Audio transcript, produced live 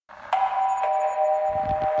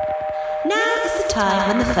time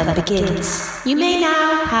when the fun begins. You may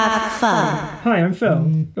now have fun. Hi, I'm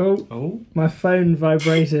Phil. Oh, my phone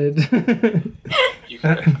vibrated.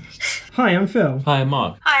 Hi, I'm Phil. Hi, I'm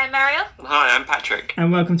Mark. Hi, I'm Mariel. Hi, I'm Patrick.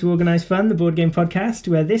 And welcome to Organised Fun, the board game podcast,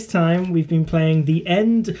 where this time we've been playing The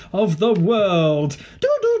End of the World.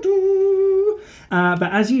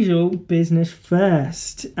 But as usual, business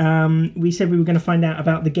first. We said we were going to find out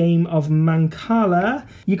about the game of Mancala.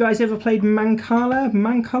 You guys ever played Mancala?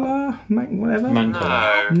 Whatever?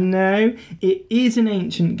 Mancala. No. It is an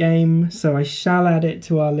ancient game, so I shall add it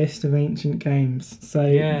to our list of ancient games. So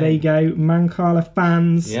there you go, Mancala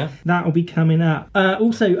fans. Yeah. That'll be coming up.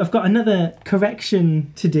 Also, I've got another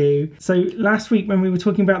correction to do. So last week when we were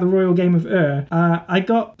talking about the Royal Game of Ur, I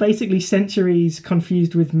got basically centuries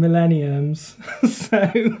confused with millenniums.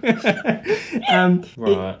 So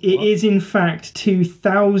it is in fact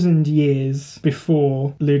 2,000 years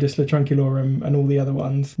before Ludus Latrunculorum and all the other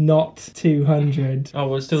ones, not 200. Oh,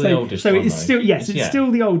 well, it's still the oldest so one, it's still still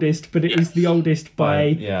the oldest, but it is the oldest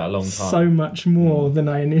by a long time. So much more than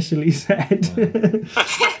I initially said.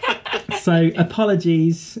 So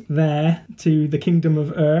apologies there to the Kingdom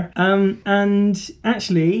of Ur. And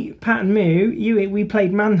actually, Pat and Moo, we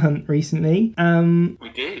played Manhunt recently. We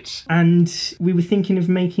did. And we were thinking of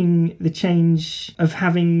making the change of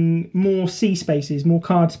having more C spaces, more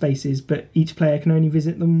card spaces, but each player can only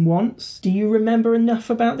visit them once. Do you remember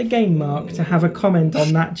enough about the game, Mark, to have a comment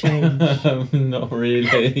on that change? Not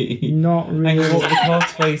really. Not really. Hang on, what were the card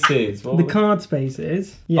spaces? Card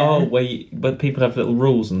spaces? Yeah. Oh, but people have little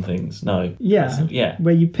rules and things. No. Yeah.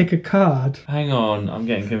 Where you pick a card. Hang on, I'm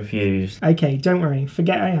getting confused. Okay, don't worry.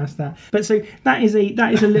 Forget I asked that. But so that is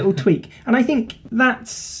a little tweak, and I think that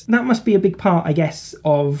must be a big part, I guess,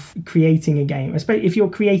 of creating a game. Especially if you're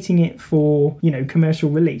creating it for commercial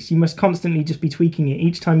release, you must constantly just be tweaking it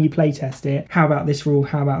each time you play test it. How about this rule?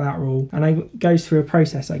 How about that rule? And it goes through a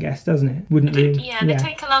process, I guess, doesn't it? Wouldn't you? Yeah, they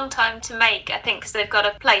take a long time to make, I think, because they've got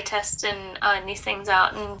to play test and iron these things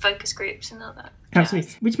out and focus groups and all that.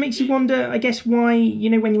 Absolutely. Which makes you wonder, I guess, why,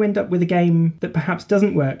 when you end up with a game that perhaps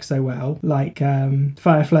doesn't work so well, like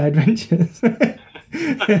Firefly Adventures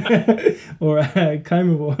or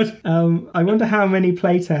Coma Ward, I wonder how many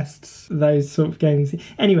playtests those sort of games...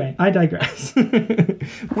 Anyway, I digress.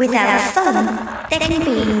 Without fun, there can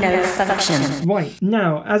be no function. Right,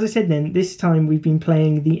 now, as I said then, this time we've been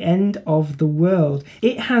playing The End of the World.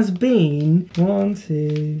 It has been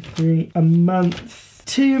a month.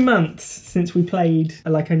 2 months since we played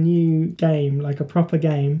a new game, like a proper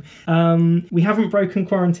game. We haven't broken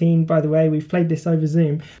quarantine, by the way. We've played this over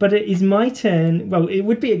Zoom. But it is my turn. Well, it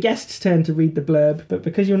would be a guest's turn to read the blurb, but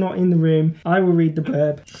because you're not in the room, I will read the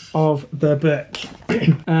blurb of the book.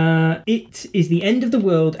 It is the end of the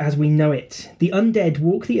world as we know it. The undead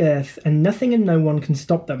walk the earth, and nothing and no one can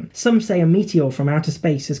stop them. Some say a meteor from outer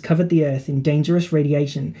space has covered the earth in dangerous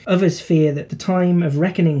radiation. Others fear that the time of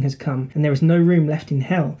reckoning has come, and there is no room left in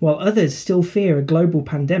hell, while others still fear a global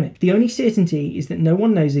pandemic. The only certainty is that no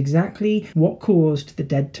one knows exactly what caused the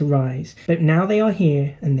dead to rise, but now they are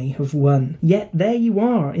here and they have won. Yet there you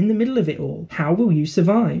are, in the middle of it all. How will you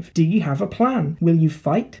survive? Do you have a plan? Will you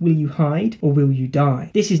fight? Will you hide? Or will you die?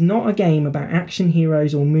 This is not a game about action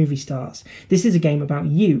heroes or movie stars. This is a game about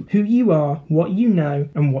you, who you are, what you know,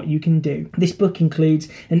 and what you can do. This book includes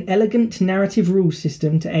an elegant narrative rules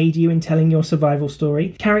system to aid you in telling your survival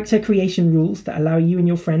story, character creation rules that allow you and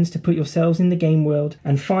your friends to put yourselves in the game world,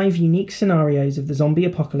 and 5 unique scenarios of the zombie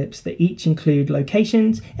apocalypse that each include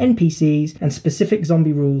locations, NPCs, and specific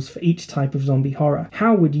zombie rules for each type of zombie horror.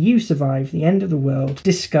 How would you survive the end of the world?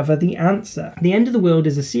 Discover the answer. The End of the World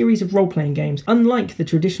is a series of role-playing games, unlike the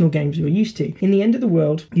traditional games you're used to. In The End of the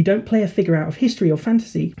World, you don't play a figure out of history or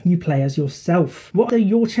fantasy, you play as yourself. What are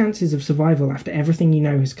your chances of survival after everything you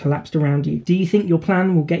know has collapsed around you? Do you think your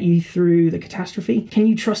plan will get you through the catastrophe? Can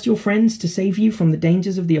you trust your friends to save you from the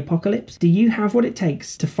dangers of the apocalypse? Do you have what it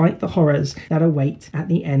takes to fight the horrors that await at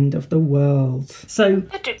the end of the world? So,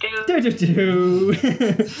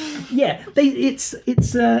 yeah, it's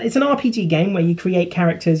an RPG game where you create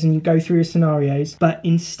characters and you go through scenarios, but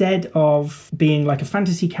instead of being like a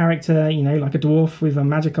fantasy character, like a dwarf with a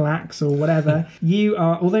magical axe or whatever, you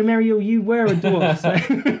are. Although Mariel, you were a dwarf, so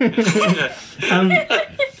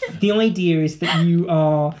The idea is that you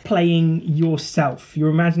are playing yourself. You're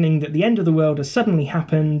imagining that the end of the world has suddenly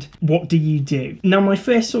happened. What do you do? Now, my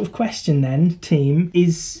first sort of question then, team,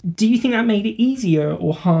 is do you think that made it easier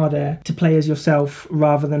or harder to play as yourself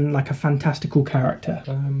rather than like a fantastical character?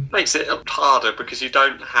 Makes it harder because you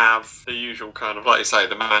don't have the usual kind of, like you say,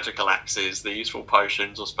 the magical axes, the useful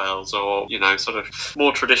potions or spells, or, you know, sort of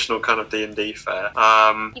more traditional kind of D&D fare.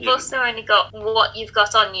 You've also only got what you've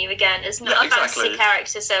got on you again. It's not a fantasy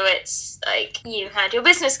character, so it's like you had your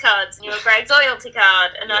business cards and your Greg's loyalty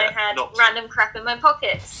card, and I had random crap in my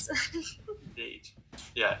pockets. Indeed.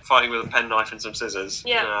 Yeah, fighting with a penknife and some scissors.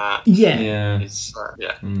 Yeah. It's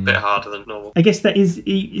a bit harder than normal. I guess that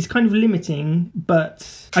is kind of limiting,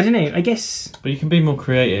 but I don't know. I guess. But you can be more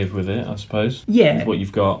creative with it, I suppose. Yeah. With what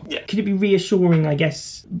you've got. Yeah. Could it be reassuring? I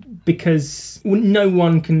guess because no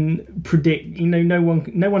one can predict. You know,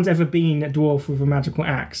 no one's ever been a dwarf with a magical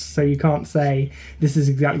axe, so you can't say this is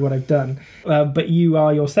exactly what I've done. But you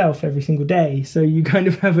are yourself every single day, so you kind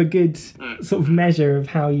of have a good sort of measure of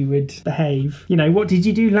how you would behave. You know, what did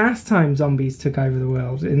you do last time zombies took over the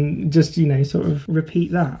world? And just, you know, sort of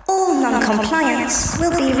repeat that. All non-compliance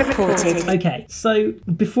will be reported. Okay, so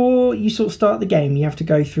before you sort of start the game, you have to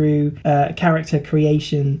go through a character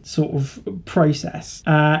creation sort of process.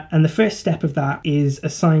 And the first step of that is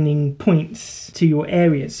assigning points to your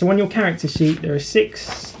areas. So on your character sheet, there are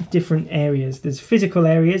 6 different areas. There's physical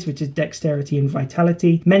areas, which is dexterity and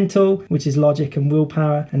vitality, mental, which is logic and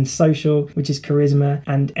willpower, and social, which is charisma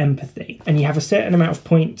and empathy. And you have a certain amount of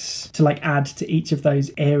points to like add to each of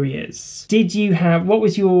those areas. What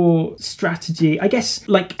was your strategy? I guess,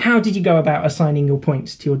 like, how did you go about assigning your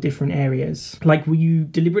points to your different areas? Like, were you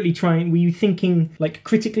thinking like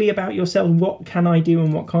critically about yourself? What can I do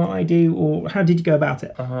and what can't I do? Or how did you go about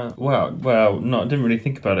it? No, I didn't really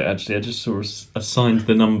think about it actually. I just sort of assigned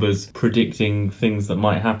the numbers predicting things that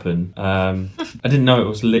might happen. I didn't know it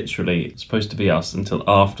was literally supposed to be us until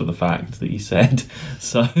after the fact that you said.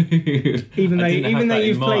 So even though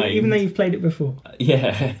you've played it before.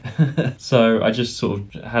 Yeah. So I just sort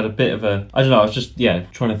of had a bit of I was just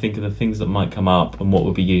trying to think of the things that might come up and what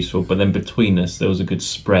would be useful, but then between us there was a good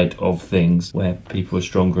spread of things where people were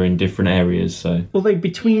stronger in different areas. So although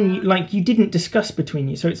between you, like, you didn't discuss between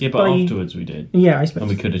you, so it's but afterwards we did. Yeah, I suppose. And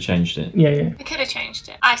we could have changed it. Yeah. We could have changed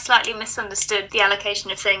it. I slightly misunderstood the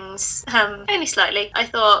allocation of things. Only slightly. I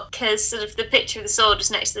thought because sort of the picture of the sword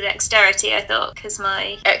was next to the dexterity, I thought because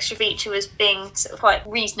my extra feature was being sort of quite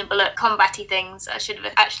reasonable at combat-y things, I should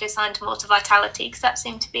have actually assigned more to vitality because that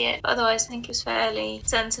seemed to be it. But otherwise, I think it was fairly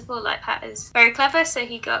sensible. Like, Pat is very clever, so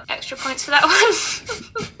he got extra points for that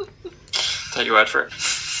one. Take your word for it.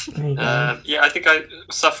 I think I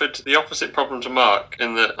suffered the opposite problem to Mark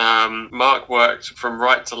in that Mark worked from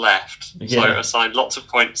right to left, so assigned lots of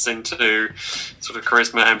points into sort of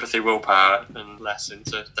charisma, empathy, willpower, and less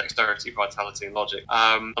into dexterity, vitality, and logic.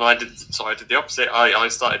 And I did the opposite. I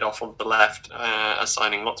started off on the left,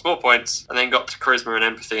 assigning lots more points, and then got to charisma and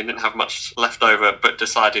empathy and didn't have much left over, but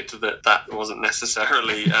decided that wasn't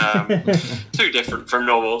necessarily too different from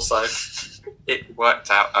normal, so it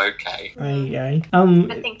worked out okay.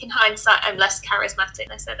 I think in hindsight I'm less charismatic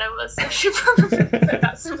than I said I was. I should probably put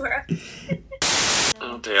that somewhere else.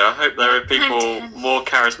 Oh dear, I hope there are people more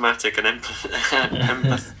charismatic and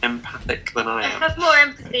empathic than I I am. have more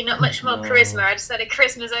empathy, not much more charisma. I decided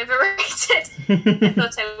charisma's overrated. I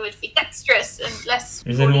thought I would be dexterous and less...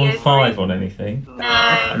 Is anyone 5 on anything?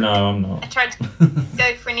 No. No, I'm not. I tried to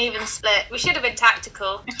go for an even split. We should have been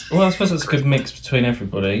tactical. Well, I suppose it's a good mix between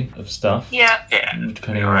everybody of stuff. Yeah.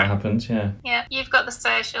 Depending on what happens, yeah. Yeah, you've got the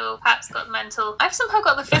social, Pat's got the mental. I've somehow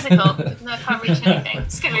got the physical, even though I can't reach anything.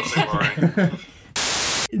 It's going to be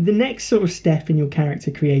The next sort of step in your character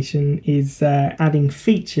creation is adding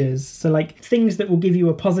features. So like things that will give you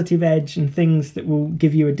a positive edge and things that will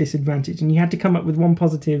give you a disadvantage. And you had to come up with one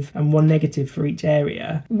positive and one negative for each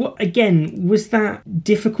area. What, again, was that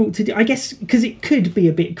difficult to do? I guess because it could be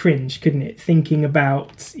a bit cringe, couldn't it? Thinking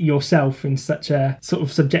about yourself in such a sort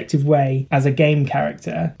of subjective way as a game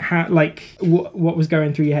character. What was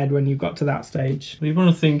going through your head when you got to that stage? Well, you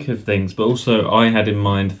want to think of things, but also I had in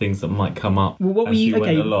mind things that might come up. Well, what were you?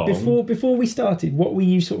 Okay. Before we started, what were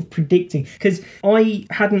you sort of predicting? Because I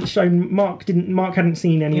hadn't shown Mark hadn't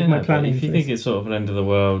seen any of my planning. If you think it's sort of an end of the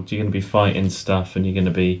world, you're going to be fighting stuff and you're going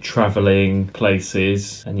to be travelling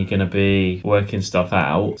places and you're going to be working stuff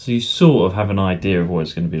out. So you sort of have an idea of what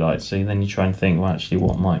it's going to be like. So then you try and think, well, actually,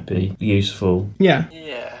 what might be useful? Yeah.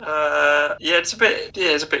 Yeah, it's a bit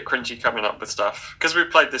cringy coming up with stuff because we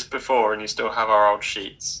played this before and you still have our old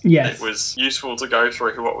sheets. Yes. It was useful to go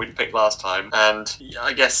through what we'd picked last time, and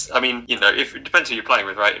I guess, I mean, if it depends who you're playing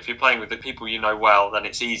with, right? If you're playing with the people you know well, then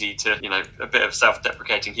it's easy to, a bit of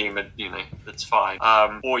self-deprecating humour, that's fine.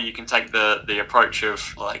 Or you can take the approach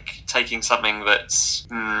of like taking something that's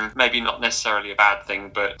maybe not necessarily a bad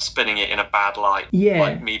thing, but spinning it in a bad light. Yeah.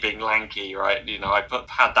 Like me being lanky, right? I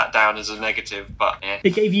had that down as a negative, but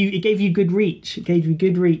it gave you good reach. It gave you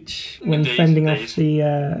good reach when fending off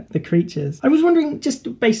the creatures. I was wondering,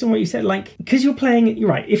 just based on what you said, like, because you're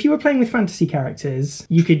right. If you were playing with fantasy characters,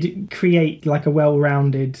 you could create like a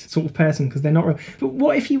well-rounded sort of person because they're not real. But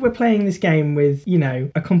what if you were playing this game with,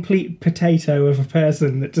 a complete potato of a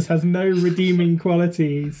person that just has no redeeming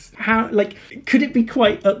qualities? How, like, could it be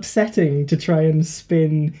quite upsetting to try and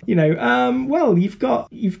spin, well, you've got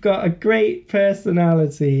a great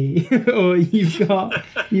personality, or you've got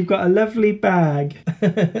a lovely bag,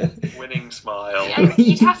 winning smile. Yeah,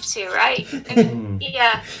 you'd have to, right? And,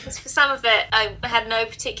 yeah, because for some of it, I had no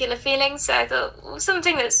particular feelings, so I thought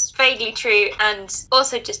something that's vaguely true and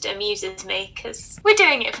also just amuses me because we're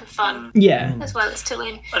doing it for fun, as well as to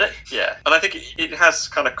win. And I think it has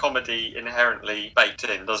kind of comedy inherently baked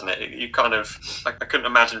in, doesn't it? You kind of, I couldn't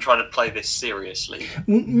imagine trying to play this seriously.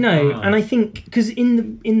 No, and I think because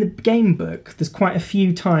in the game book, there's quite a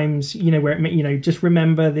few times, where it, just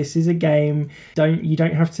remember this is a game. You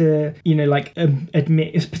don't have to,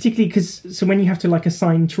 admit, particularly because when you have to like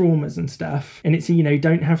assign traumas and stuff, and it's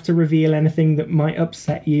don't have to reveal anything that might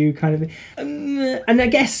upset you, kind of. And I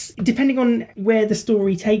guess depending on where the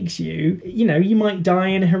story takes you, you might die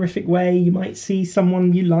in a horrific way. You might see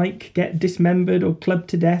someone you like get dismembered or clubbed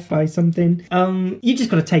to death by something. You just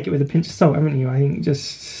got to take it with a pinch of salt, haven't you? I think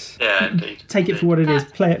just. Yeah, indeed. Take it for what it is.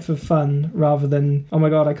 Play it for fun rather than, oh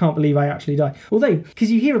my god, I can't believe I actually died. Although,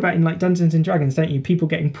 because you hear about in like Dungeons and Dragons, don't you? People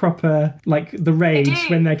getting proper, like, the rage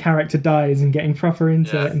when their character dies and getting proper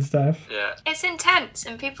into it and stuff. Yeah. It's intense,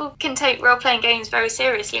 and people can take role-playing games very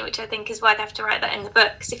seriously, which I think is why they have to write that in the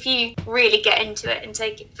book. Because if you really get into it and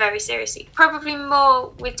take it very seriously, probably more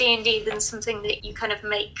with D&D than something that you kind of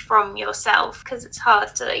make from yourself, because it's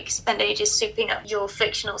hard to like spend ages souping up your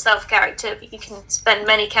fictional self-character, but you can spend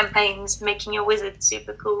many campaigns making your wizard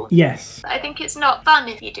super cool. Yes. I think it's not fun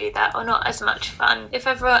if you do that, or not as much fun. If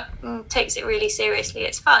everyone takes it really seriously,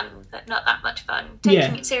 it's fun, but not that much fun.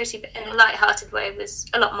 Taking it seriously but in a light-hearted way was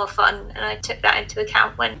a lot more fun, and I took that into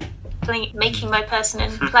account when making my person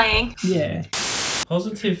and playing. Yeah.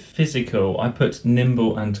 Positive physical, I put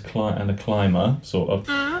nimble and a climber, sort of.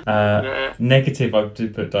 Negative, I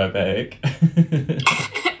did put diabetic.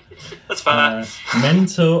 That's fine.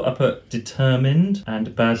 Mental, I put determined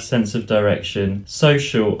and bad sense of direction.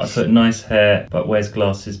 Social, I put nice hair but wears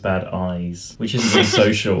glasses, bad eyes. Which isn't really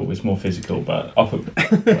social, it's more physical, but I'll put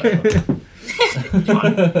whatever.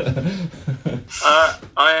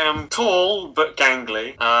 I am tall but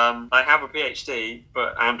gangly. I have a PhD,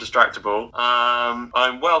 but I am distractible.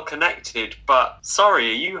 I'm well connected, but sorry,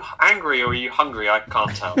 are you angry or are you hungry? I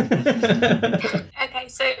can't tell. Okay,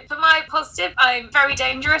 so for my positive, I'm very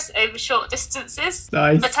dangerous over short distances.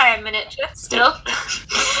 Nice. But I am miniature still.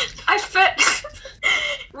 I put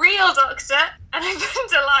real doctor, and I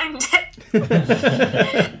underlined it.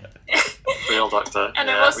 Real doctor. And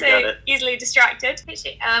I'm also easily distracted.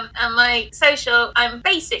 And my social, I'm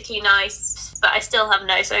basically nice, but I still have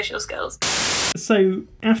no social skills. So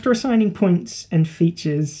after assigning points and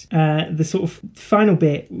features, the sort of final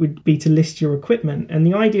bit would be to list your equipment. And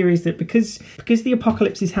the idea is that because the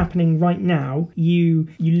apocalypse is happening right now, you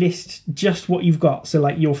list just what you've got. So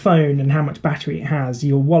like your phone and how much battery it has,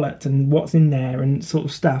 your wallet and what's in there and sort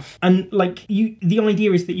of stuff. And like the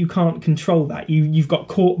idea is that you can't control that. You've got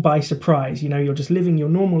caught by surprise. You're just living your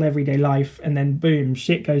normal everyday life and then boom,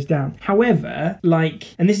 shit goes down. However,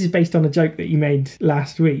 and this is based on a joke that you made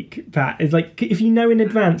last week, Pat, is like, if you know in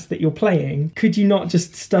advance that you're playing, could you not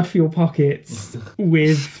just stuff your pockets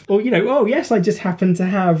with, or oh yes, I just happen to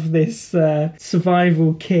have this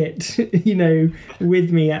survival kit,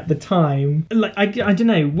 with me at the time. Like I don't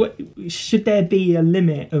know, what should there be a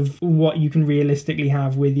limit of what you can realistically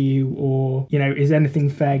have with you, or is anything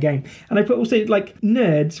fair game? And I put also like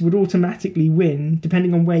nerds would automatically win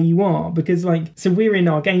depending on where you are, because so we're in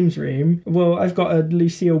our games room. Well, I've got a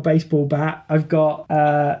Lucille baseball bat, I've got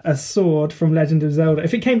a sword from Legend of Zelda.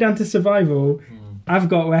 If it came down to survival, I've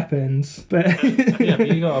got weapons, but Yeah, but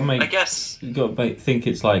you got to make. I guess You got to think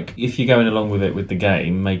it's like if you're going along with it with the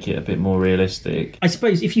game, make it a bit more realistic. I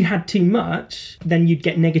suppose if you had too much, then you'd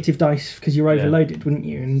get negative dice because you're overloaded, wouldn't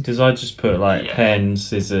you? And Because I just put like Yeah. pen,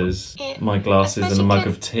 scissors, Yeah. my glasses, and a mug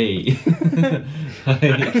of tea.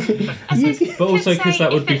 But also because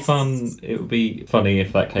that would be fun. It would be funny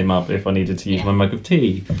if that came up if I needed to use my mug of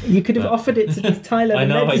tea. you could have offered it to Tyler. I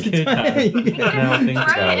know I the could have. Now I think Throw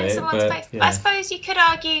about it in it, someone's but face. yeah. I suppose you could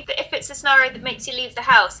argue that if it's a scenario that makes you leave the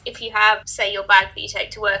house, if you have, say, your bag that you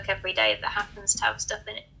take to work every day that happens to have stuff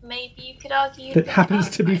in it, maybe you could argue that happens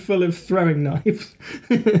to be full of throwing knives.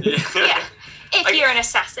 Yeah. If you're an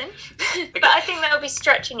assassin. But I think that would be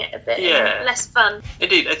stretching it a bit and less fun.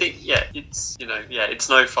 Indeed, I think it's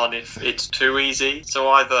no fun if it's too easy. So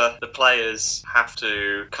either the players have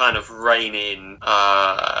to kind of rein in,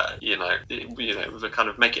 to kind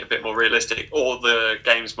of make it a bit more realistic, or the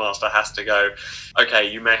games master has to go, okay,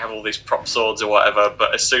 you may have all these prop swords or whatever,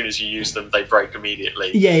 but as soon as you use them, they break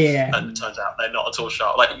immediately. Yeah. And it turns out they're not at all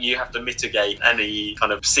sharp. Like, you have to mitigate any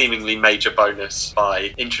kind of seemingly major bonus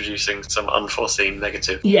by introducing some unforeseen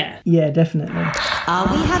negative. Yeah, definitely. Are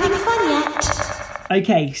we having fun yet?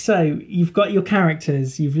 Okay, so you've got your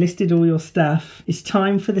characters, you've listed all your stuff. It's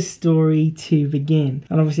time for the story to begin.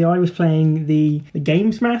 And obviously I was playing the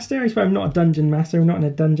Games Master. I suppose I'm not a Dungeon Master, I'm not in a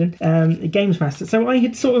dungeon. The Games Master. So I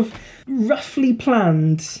had sort of roughly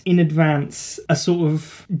planned in advance a sort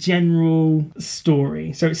of general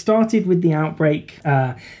story. So it started with the outbreak.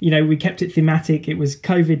 We kept it thematic. It was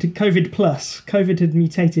COVID plus. COVID had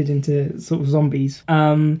mutated into sort of zombies.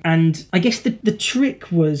 And I guess the trick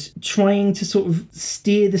was trying to sort of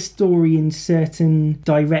steer the story in certain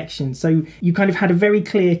directions. So you kind of had a very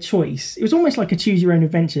clear choice. It was almost like a choose your own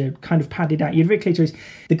adventure kind of padded out. You had a very clear choice.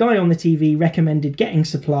 The guy on the TV recommended getting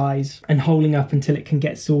supplies and holding up until it can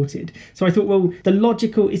get sorted. So I thought, well,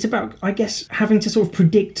 it's about, I guess, having to sort of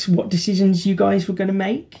predict what decisions you guys were going to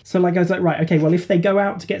make. So like I was like, right, okay, well, if they go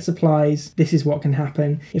out to get supplies, this is what can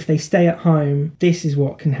happen. If they stay at home, this is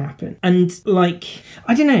what can happen. And like,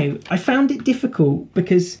 I don't know, I found it difficult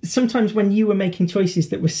because sometimes when you were making choices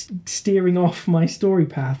that were steering off my story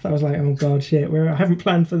path, I was like, oh god, shit, I haven't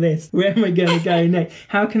planned for this. Where am I going to go next?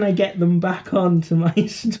 How can I get them back onto my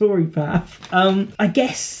story path? I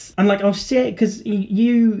guess, and like, oh shit, because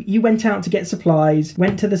you went out to get supplies,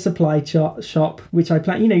 went to the supply shop, which I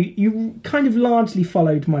planned. You kind of largely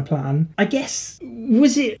followed my plan. I guess,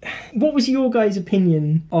 what was your guys'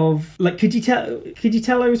 opinion of, like, could you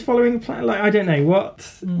tell I was following a plan? Like, I don't know,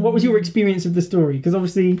 what was your experience of the story? Because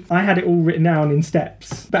obviously I had it all written down in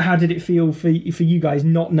steps, but how did it feel for you guys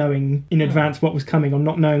not knowing in advance what was coming or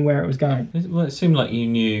not knowing where it was going? Well, it seemed like you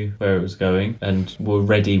knew where it was going and were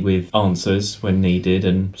ready with answers when needed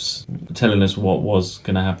and telling us what was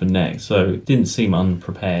going to happen next. So it didn't seem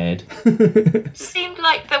unprepared. Seemed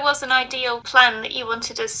like there was an ideal plan that you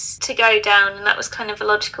wanted us to go down, and that was kind of a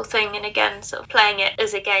logical thing. And again, sort of playing it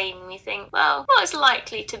as a game, you think, well, what is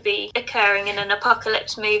likely to be occurring in an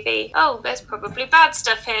apocalypse movie? Oh, there's probably bad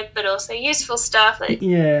stuff here, but also useful stuff. Like,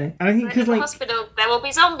 yeah, I think in because the like hospital, there will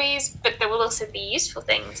be zombies, but there will also be useful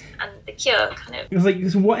things, and the cure kind of. it was like,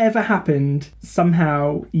 because whatever happened,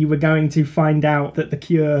 somehow you were going to find out that the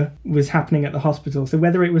cure was happening at the hospital. So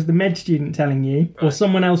whether it was the med student telling you, or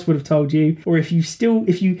someone else would have told you, or if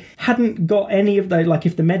you hadn't got any of those, like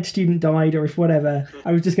if the med student died or if whatever,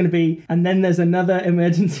 I was just going to be, and then there's another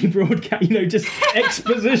emergency broadcast, just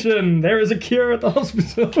exposition. There is a cure at the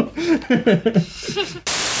hospital.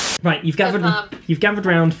 Right, you've gathered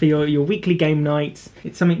round for your weekly game night.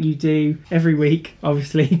 It's something you do every week,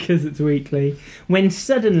 obviously, because it's weekly. When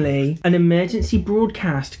suddenly an emergency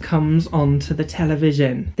broadcast comes onto the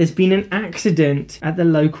television. There's been an accident at the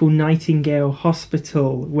local Nightingale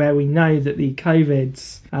Hospital where we know that the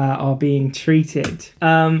COVIDs are being treated.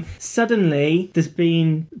 Suddenly, there's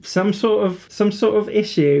been some sort of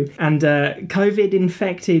issue, and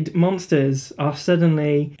COVID-infected monsters are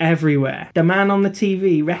suddenly everywhere. The man on the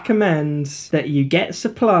TV recommends that you get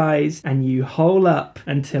supplies and you hole up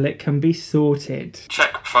until it can be sorted.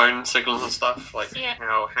 Check phone signals and stuff. Like,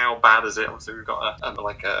 how bad is it? Obviously, we've got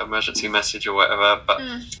a emergency message or whatever, but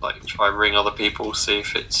like try ring other people, see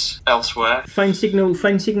if it's elsewhere. Phone signal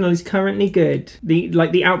is currently good.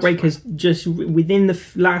 The outbreak has just within the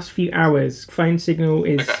last few hours. Phone signal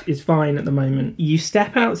is fine at the moment. You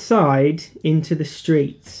step outside into the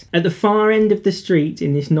street. At the far end of the street,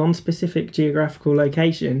 in this non-specific geographical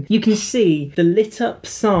location, you can see the lit up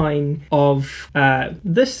sign of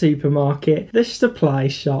the supermarket, the supply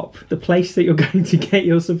shop, the place that you're going to get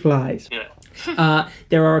your supplies. Yeah.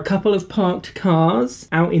 There are a couple of parked cars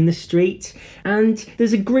out in the street, and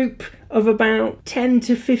there's a group of about 10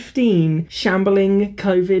 to 15 shambling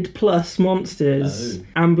COVID plus monsters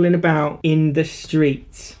ambling about in the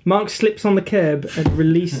streets. Mark slips on the curb and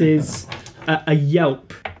releases a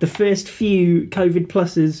yelp. The first few COVID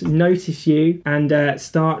pluses notice you and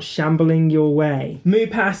start shambling your way. Moo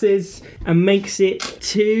passes and makes it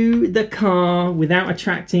to the car without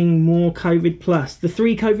attracting more COVID plus. The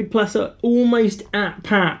 3 COVID plus are almost at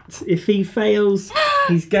Pat. If he fails,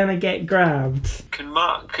 he's gonna get grabbed. Can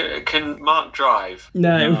Mark drive?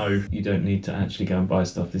 No, you don't need to actually go and buy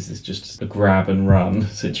stuff. This is just a grab and run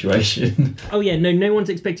situation. Oh yeah, no one's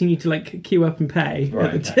expecting you to like queue up and pay.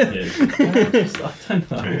 Right, thank you. I don't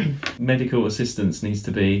know. Medical assistance needs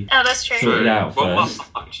to be that's true. sorted out Well, first.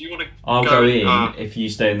 Mark, do you want to I'll go in if you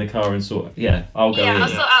stay in the car and sort. Yeah, I'll go in. I'll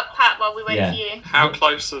sort out Pat while we wait Yeah. for you. How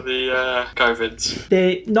close are the COVIDs?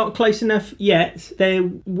 They're not close enough yet. They're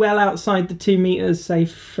well outside the 2 meters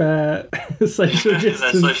safe social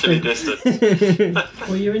distance. They're socially distant.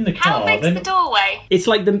 Well, you're in the How car. big's Then the doorway? It's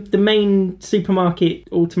like the main supermarket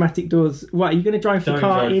automatic doors. What, are you going to drive the don't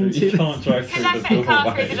car drive into? through, you can't drive Could through I the fit a car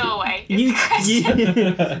doorway. through the doorway?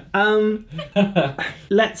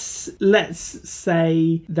 Let's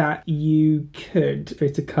say that you could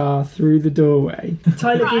fit a car through the doorway.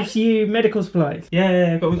 Tyler Right. gives you medical supplies.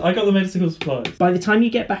 Yeah, I got the medical supplies. By the time you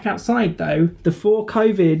get back outside, though, the 4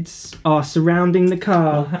 COVIDs are surrounding the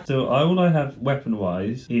car. So all I have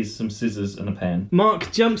weapon-wise is some scissors and a pen.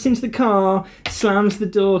 Mark jumps into the car, slams the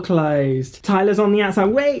door closed. Tyler's on the outside.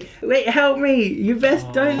 Wait, help me! You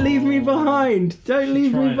best don't leave me behind. Don't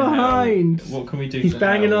leave me Trying to behind. help. What can we do? He's to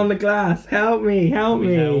banging help? on the glass. Help me, help Can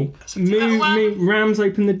we me. help? Move, rams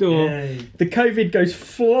open the door. Yay. The COVID goes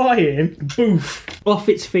flying, boof, off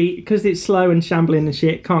its feet because it's slow and shambling and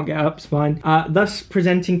shit. Can't get up, it's fine. Thus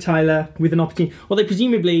presenting Tyler with an opportunity. Although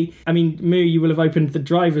presumably, I mean, Moo, you will have opened the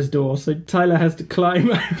driver's door, so Tyler has to climb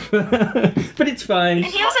over. But it's fine. And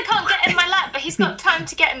he also can't get in my lap, but he's got time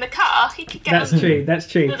to get in the car. He could get That's on true, that's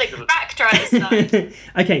true. the back driver's side.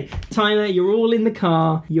 Okay, Tyler, you're all in the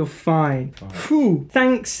car. You're fine. Whew.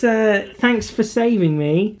 Thanks for saving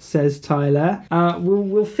me, says Tyler.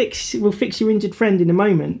 We'll fix your injured friend in a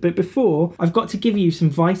moment, but before, I've got to give you some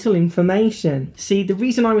vital information. See, the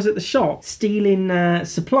reason I was at the shop stealing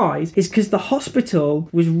supplies is because the hospital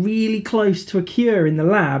was really close to a cure in the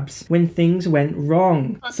labs when things went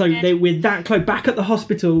wrong. So we're that close. Back at the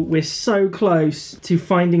hospital, we're so close to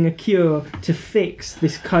finding a cure to fix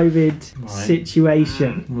this COVID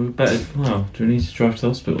situation. Do we need to drive to the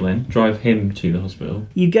hospital then? Drive him to the hospital.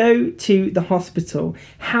 You go to the hospital.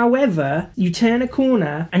 However, you turn a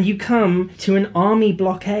corner and you come to an army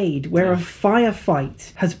blockade where a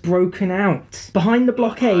firefight has broken out. Behind the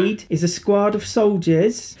blockade is a squad of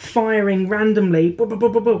soldiers firing randomly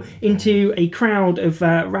into a crowd of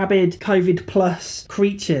rabid COVID plus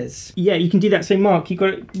creatures. Yeah, you can do that. So Mark, you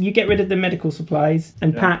get rid of the medical supplies,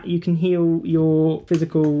 and Pat, you can heal your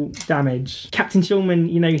physical damage. Captain Shulman,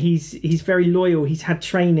 he's very loyal. He's had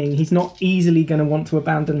training. He's not easily going to want to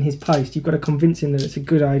abandon his post. You've got to convince him that it's a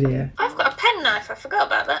good idea. I've got a penknife. I forgot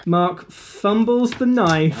about that. Mark fumbles the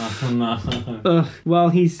knife Oh no. while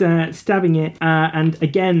he's stabbing it, and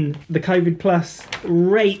again the COVID plus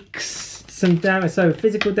rakes some damage. So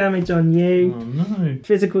physical damage on you. Oh no.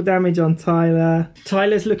 Physical damage on Tyler.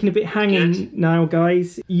 Tyler's looking a bit hanging now,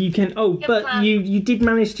 guys. You can. But plan. you did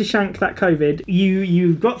manage to shank that COVID.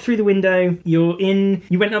 You got through the window. You're in.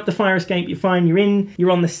 You went up the fire escape. You're fine. You're in. You're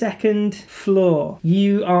on the 2nd floor.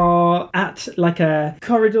 You are at like a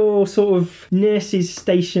corridor, sort of nurses'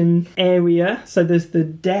 station area. So there's the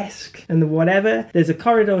desk and the whatever. There's a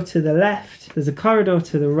corridor to the left. There's a corridor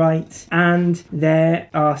to the right, and there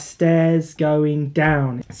are stairs going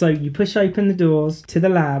down. So you push open the doors to the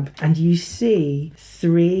lab and you see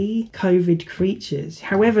 3 COVID creatures.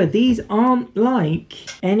 However, these aren't like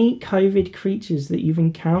any COVID creatures that you've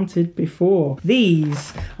encountered before.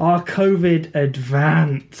 These are COVID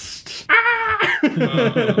advanced.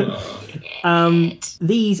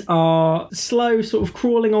 These are slow, sort of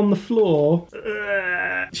crawling on the floor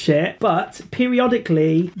shit, but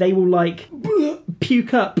periodically they will like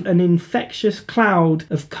puke up an infectious cloud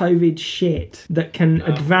of COVID shit that can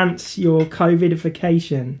advance your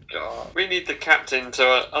COVIDification. God, we need the captain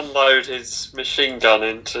to unload his machine gun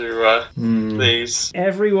into sneeze.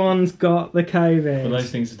 Everyone's got the COVID. Well,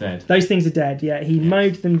 those things are dead. Those things are dead, yeah. He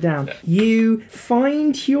mowed them down. Yeah. You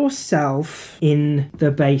find yourself in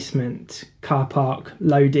the basement car park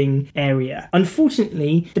loading area.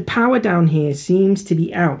 Unfortunately, the power down here seems to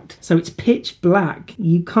be out, so it's pitch black.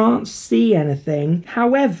 You can't see anything.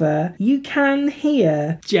 However, you can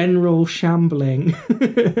hear general shambling.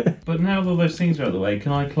 But now that all those things are out of the way,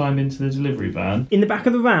 can I climb into the delivery van? In the back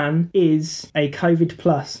of the van is a COVID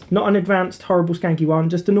plus, not an advanced, horrible, skanky one,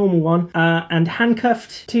 just a normal one. And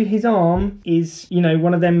handcuffed to his arm is,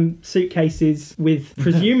 one of them suitcases with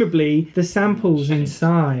presumably the samples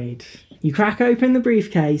inside. You crack open the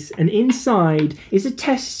briefcase, and inside is a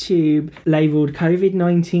test tube labelled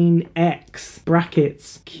COVID-19X,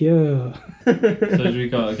 brackets, cure. So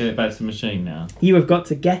we've got to get it back to the machine now? You have got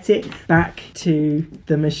to get it back to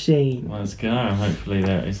the machine. Well, let's go. Hopefully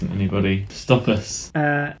there isn't anybody to stop us.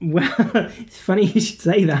 Well, it's funny you should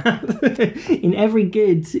say that. in every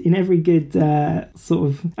good sort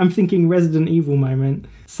of, I'm thinking Resident Evil moment.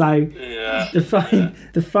 So Yeah. the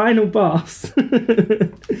final boss.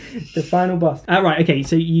 The final boss. Right, okay,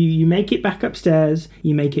 so you make it back upstairs,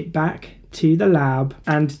 you make it back to the lab,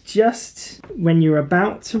 and just when you're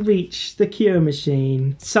about to reach the cure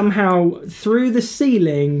machine, somehow through the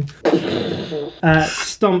ceiling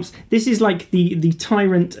stomps. This is like the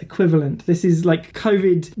tyrant equivalent. This is like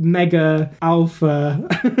COVID Mega Alpha.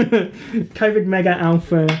 COVID Mega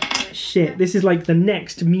Alpha shit. This is like the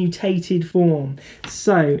next mutated form.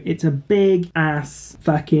 So it's a big ass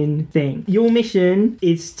fucking thing. Your mission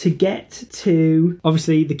is to get to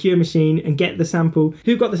obviously the cure machine and get the sample.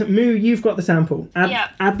 Who got the Moo? You've got the sample.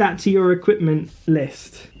 Add that to your equipment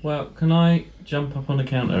list. Well, can I jump up on the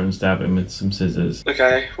counter and stab him with some scissors?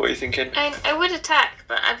 Okay, what are you thinking? I would attack,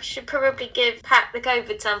 but I should probably give Pat the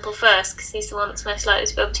COVID sample first, because he's the one that's most likely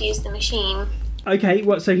to be able to use the machine. Okay,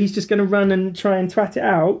 so he's just going to run and try and twat it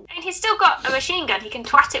out? And he's still got a machine gun. He can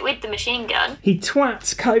twat it with the machine gun. He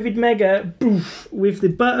twats COVID Mega boof, with the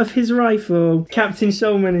butt of his rifle. Captain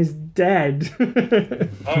Shulman is dead.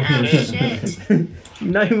 Oh, Shit.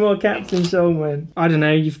 No more Captain Shulman. I don't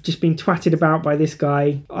know, you've just been twatted about by this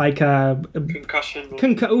guy. Like Concussion.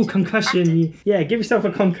 Concussion. Yeah, give yourself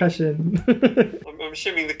a concussion. I'm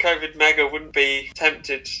assuming the COVID Mega wouldn't be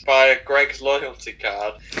tempted by a Greg's loyalty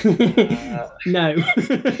card. No.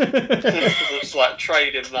 Just like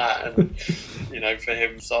trade him that and, for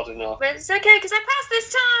him sodding off. But it's okay, because I passed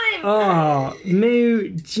this time! Oh, Moo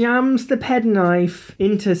jams the penknife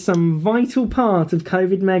into some vital part of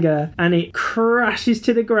COVID Mega and it crashes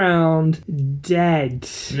to the ground, dead.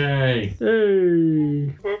 Yay.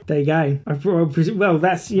 Oh, there you go. Well,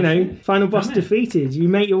 that's, final boss defeated. You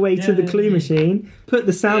make your way to the clue machine, put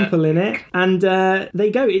the sample in it, and there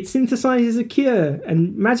you go. It synthesizes a cure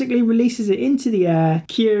and magically releases it into the air,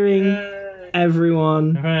 curing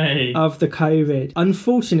everyone of the COVID.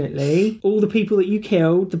 Unfortunately, all the people that you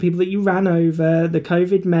killed, the people that you ran over, the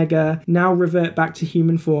COVID Mega, now revert back to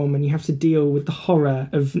human form, and you have to deal with the horror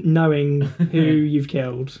of knowing who you've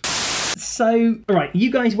killed. So, alright,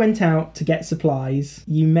 you guys went out to get supplies.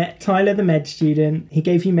 You met Tyler, the med student. He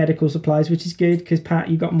gave you medical supplies, which is good, because, Pat,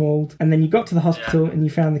 you got mauled. And then you got to the hospital and you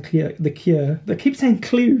found the cure. I keep saying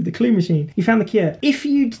the clue machine. You found the cure. If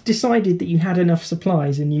you'd decided that you had enough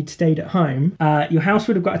supplies and you'd stayed at home, your house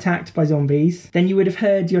would have got attacked by zombies. Then you would have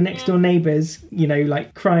heard your next door neighbours,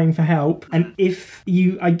 crying for help. And if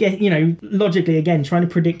you, logically, again, trying to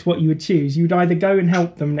predict what you would choose, you'd either go and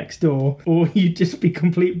help them next door, or you'd just be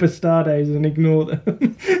complete bastardos and ignore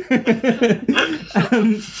them.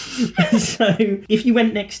 So if you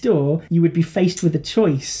went next door, you would be faced with a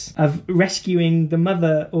choice of rescuing the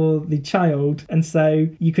mother or the child, and so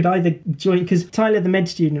you could either join, because Tyler, the med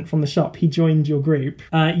student from the shop, he joined your group.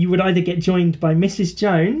 You would either get joined by Mrs.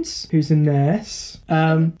 Jones, who's a nurse,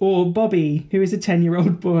 or Bobby, who is a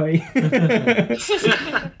 10-year-old boy.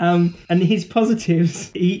 And his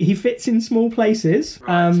positives, he fits in small places.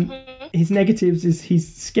 His negatives is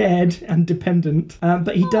he's scared and dependent,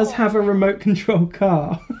 but he does have a remote control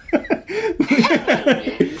car.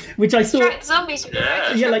 Which I thought, zombies.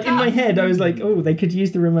 In my head I was like, oh, they could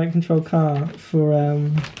use the remote control car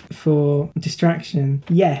for distraction.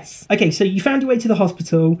 Yes. Okay, so you found your way to the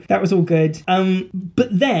hospital. That was all good. But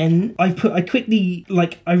then I quickly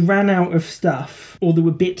I ran out of stuff, or there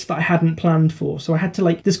were bits that I hadn't planned for. So I had to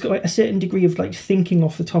there's got a certain degree of thinking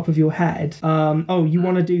off the top of your head. Oh, you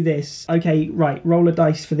want to do this? Okay, right. Roll a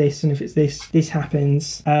dice for this, and if it's this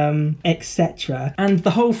happens, etc. And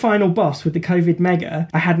the whole final boss with the COVID Mega,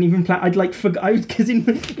 I hadn't even even plan. I'd like because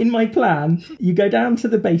in my plan, you go down to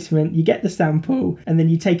the basement, you get the sample, and then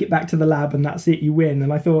you take it back to the lab, and that's it. You win.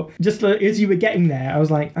 And I thought, just as you were getting there, I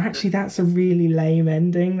was like, actually, that's a really lame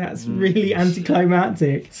ending. That's really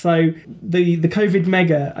anticlimactic. So the COVID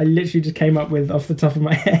mega, I literally just came up with off the top of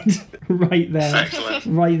my head, right there, Excellent.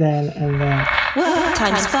 right there and there. Work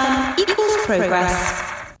times fun equals progress.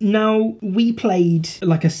 Now, we played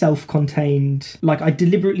like a self-contained, like I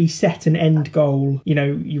deliberately set an end goal, you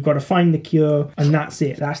know, you've got to find the cure and that's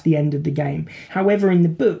it, that's the end of the game. However, in the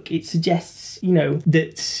book, it suggests, you know,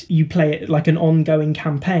 that you play it like an ongoing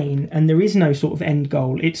campaign and there is no sort of end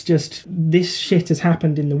goal. It's just this shit has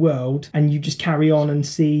happened in the world and you just carry on and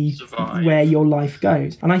see where your life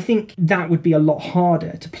goes. And I think that would be a lot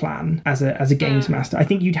harder to plan as a games master. I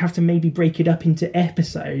think you'd have to maybe break it up into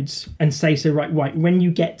episodes and say, so right, when you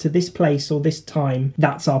get to this place or this time,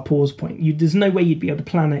 that's our pause point. There's no way you'd be able to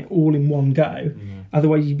plan it all in one go.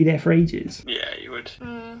 Otherwise you'd be there for ages. Yeah, you would.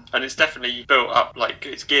 And it's definitely built up, like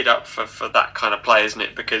it's geared up for that kind of play, isn't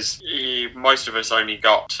it? Because most of us only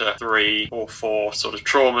got to 3 or 4 sort of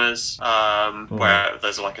traumas, where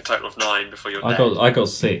there's like a total of 9 before you're dead. I got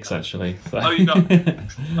 6 actually. So. Oh, you got...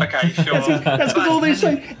 Okay, sure. That's because all those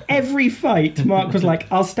like every fight, Mark was like,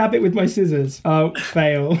 "I'll stab it with my scissors." Oh,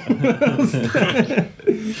 fail.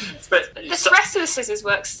 But The rest of the scissors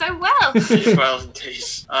works so well. well, indeed.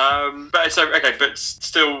 But so okay, but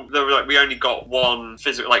still, there were, like we only got one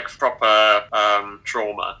physical, like proper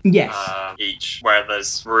trauma. Yes. Each, where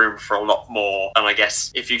there's room for a lot more. And I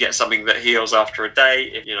guess if you get something that heals after a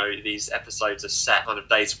day, if you know these episodes are set kind of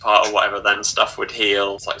days apart or whatever, then stuff would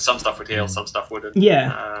heal. It's like some stuff would heal, some stuff wouldn't.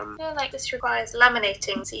 Yeah. I feel like this requires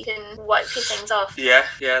laminating so you can wipe your things off. Yeah,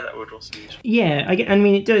 that would also be useful. Yeah, I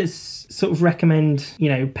mean, it does sort of recommend, you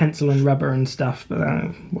know, pencil and rubber and stuff, but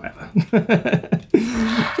whatever.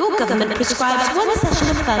 Your government prescribes 1 session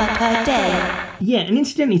of fun per day. Yeah, and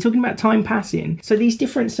incidentally, talking about time passing, so these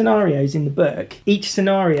different scenarios in the book, each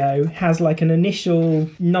scenario has like an initial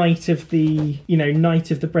night of the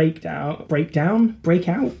breakout,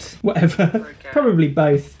 whatever. Probably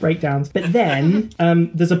both breakdowns. But then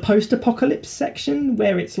there's a post-apocalypse section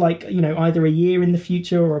where it's like, you know, either a year in the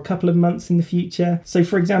future or a couple of months in the future. So,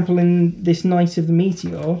 for example, in this Night of the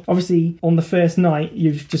Meteor, obviously on the first night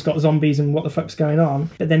you've just got zombies and what the fuck's going on.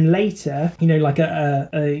 But then later, you know, like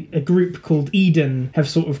a group called Eden have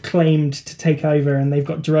sort of claimed to take over and they've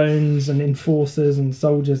got drones and enforcers and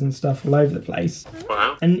soldiers and stuff all over the place.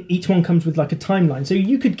 Wow. And each one comes with like a timeline. So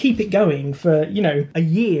you could keep it going for, you know, a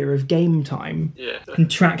year of game time. Yeah. And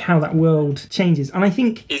track how that world changes. And I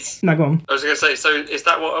think... No, go on. I was going to say, so is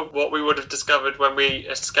that what we would have discovered when we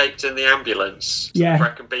escaped in the ambulance? Yeah.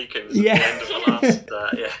 Brecon Beacons Yeah. at the end of the last,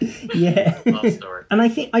 Yeah. last story. And I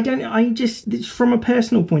just, from a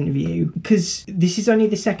personal point of view, because this is only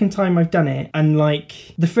the second time I've done it, and like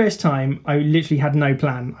the first time I literally had no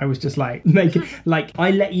plan. I was just like,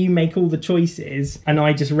 I let you make all the choices and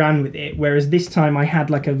I just ran with it. Whereas this time I had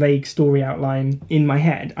like a vague story outline in my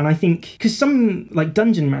head. And I think, because some like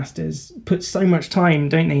dungeon masters put so much time,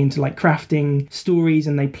 don't they, into like crafting stories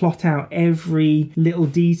and they plot out every little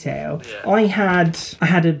detail. Yeah. I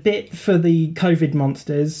had a bit for the COVID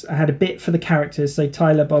monsters. I had a bit for the characters, so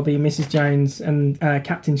Tyler, Bobby, Mrs. Jones, and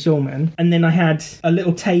Captain Shulman. And then I had a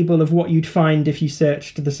little table of what you'd find if you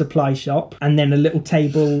searched the supply shop, and then a little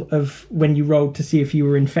table of when you rolled to see if you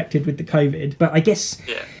were infected with the COVID. But I guess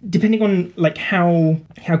depending on like how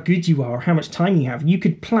good you are, how much time you have, you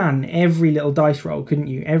could plan every little dice roll, couldn't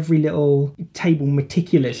you? Every little table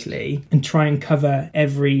meticulously and try and cover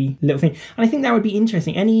every little thing. And I think that would be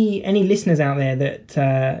interesting. Any listeners out there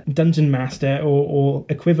that Dungeon Master or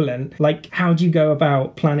equivalent, like how do you go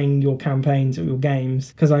about planning your campaigns or your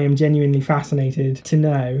games? Because I am genuinely fascinated to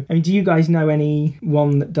know. I mean, do you guys know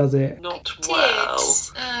anyone that does it? Not well.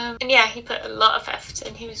 And yeah, he put a lot of effort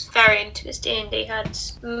in. He was very into his D&D. Had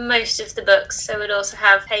most of the books, so we'd also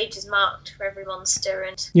have pages marked for every monster,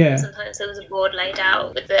 and sometimes there was a board laid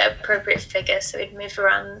out with the appropriate figure, so he'd move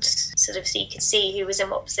around sort of so you could see who was in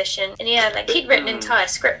what position. And yeah, like he'd written entire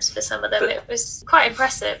scripts for some of them. It was quite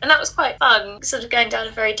impressive, and that was quite fun, sort of going down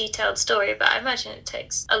a very detailed story, but I imagine it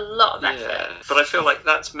takes a lot of effort. Yeah, but I feel like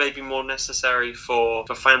that's maybe more necessary for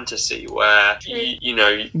fantasy, where you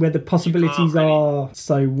know, where the possibilities are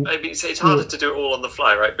so it's harder to do it all on the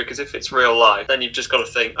fly, right? Because if it's real life, then you've just got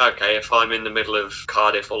to think, okay, if I'm in the middle of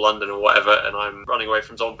Cardiff or London or whatever, and I'm running away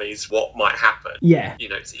from zombies, what might happen? Yeah. You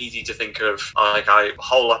know, it's easy to think of, like, I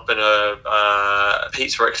hole up in a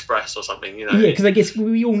Pizza Express or something, you know. Yeah, because I guess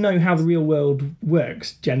we all know how the real world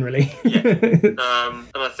works, generally. Yeah.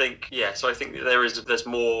 And I think, so I think there's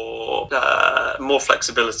more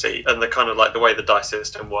flexibility, and the kind of like the way the dice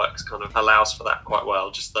system works kind of allows for that quite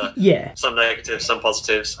well. Just some negatives, some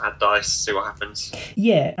positives, add dice, see what happens.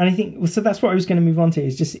 Yeah, and I think, so that's what I was going to move on to,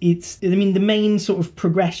 is just, the main sort of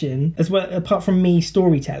progression, as well, apart from me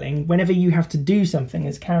storytelling, whenever you have to do something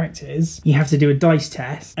as characters, you have to do a dice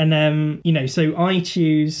test. And, so I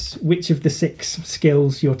choose which of the 6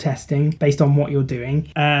 skills you're testing based on what you're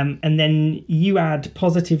doing. And then you add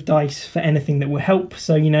positive dice for anything that will help.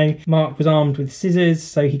 So, Mark was armed with scissors,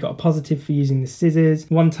 so he got a positive for using the scissors.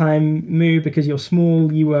 One time, Moo, because you're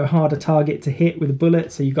small, you were a harder target to hit with a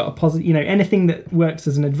bullet, so you got a positive, anything that works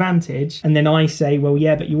as an advantage. And then I say, well,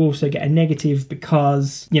 yeah, but you also get a negative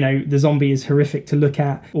because, the zombie is horrific to look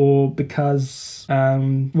at, or because,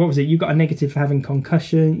 what was it? You got a negative for having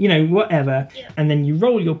concussion, whatever. Yeah. And then you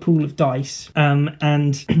roll your pool of dice,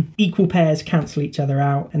 and equal pairs cancel each other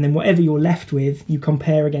out. And then whatever you're left with, you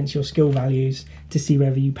compare against your skill values to see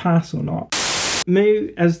whether you pass or not. Moo,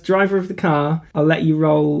 as driver of the car, I'll let you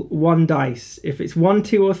roll 1 dice. If it's 1,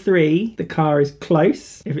 2, or 3, the car is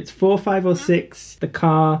close. If it's 4, 5, or 6, the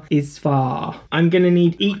car is far. I'm going to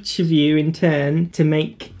need each of you in turn to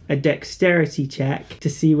make a dexterity check to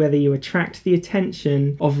see whether you attract the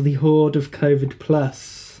attention of the horde of COVID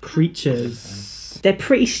plus creatures. They're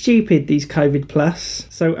pretty stupid, these COVID plus,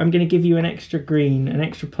 so I'm going to give you an extra green, an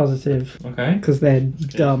extra positive. Okay. Because they're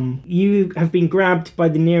dumb. You have been grabbed by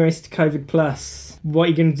the nearest COVID plus. What are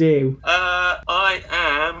you going to do? I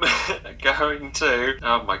am going to...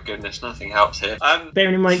 Oh my goodness, nothing helps here.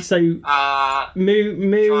 Bearing in mind, so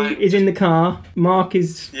Moo is in the car. Mark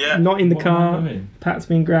is not in the car. Pat's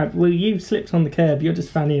been grabbed. Well, you slipped on the curb. You're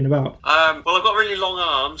just fannying about. Well, I've got really long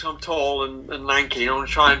arms. I'm tall and lanky. I want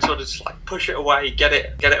to try and sort of just like push it away, get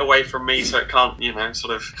it away from me, so it can't,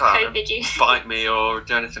 sort of bite me or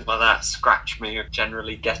do anything like that, scratch me, or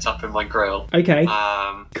generally get up in my grill. Okay.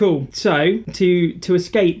 Cool. So to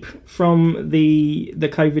escape from the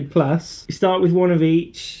COVID plus, you start with 1 of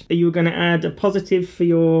each. You were going to add a positive for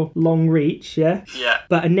your long reach, yeah? Yeah.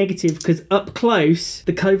 But a negative because up close,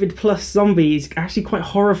 the COVID plus zombie is actually quite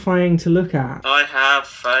horrifying to look at. I have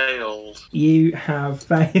failed. You have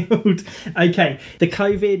failed. Okay. The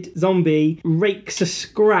COVID zombie rakes a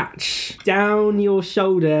scratch down your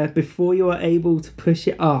shoulder before you are able to push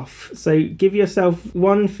it off. So give yourself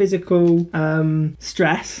 1 physical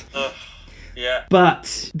stress. Yeah.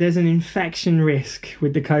 But there's an infection risk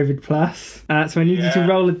with the COVID plus. So I need you to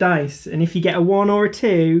roll a dice. And if you get a 1 or a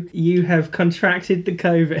 2, you have contracted the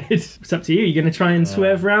COVID. It's up to you. You're going to try and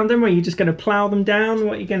swerve around them, or are you just going to plough them down?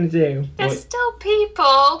 What are you going to do? They're still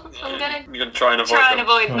people. I'm going to try and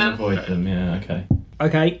avoid them. Yeah, okay.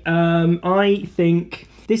 Okay, I think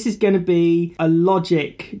this is going to be a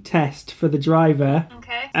logic test for the driver.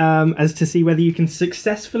 Okay. As to see whether you can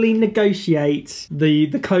successfully negotiate the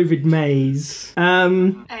COVID maze.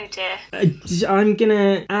 Oh dear. I'm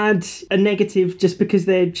gonna add a negative just because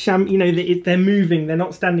they're they're moving. They're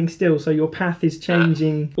not standing still, so your path is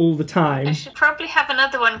changing all the time. I should probably have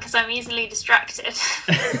another one because I'm easily distracted.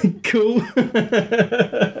 Cool.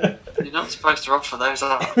 You're not supposed to offer those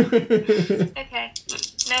up. Okay.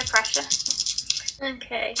 No pressure.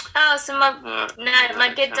 Okay. Oh, so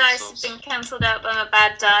my good dice have been cancelled out by my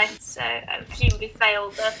bad dice, so I presumably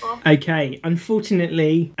failed, therefore. Okay.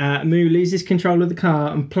 Unfortunately, Moo loses control of the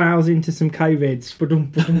car and ploughs into some COVIDs.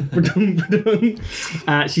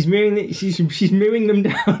 She's mooing them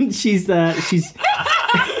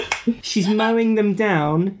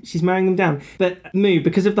down. She's mowing them down. But Moo,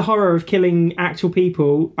 because of the horror of killing actual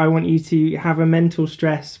people, I want you to have a mental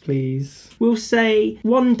stress, please. We'll say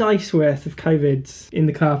 1 dice worth of COVIDs in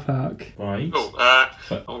the car park. Right. 4.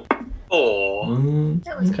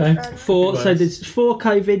 Okay. 4. So there's 4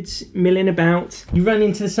 COVIDs milling about. You run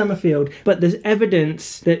into the Summerfield, but there's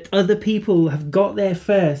evidence that other people have got there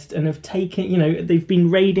first and have taken, they've been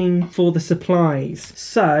raiding for the supplies.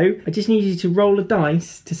 So I just need you to roll a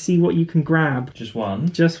dice to see what you can grab. Just 1?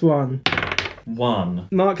 Just 1. 1.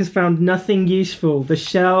 Mark has found nothing useful. The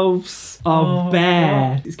shelves are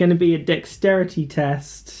bare. It's going to be a dexterity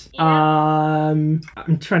test. Yeah. I'm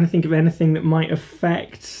trying to think of anything that might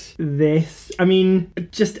affect this. I mean,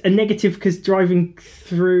 just a negative because driving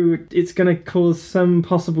through, it's going to cause some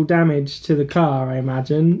possible damage to the car, I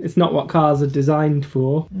imagine. It's not what cars are designed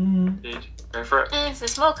for. Go for it. It's a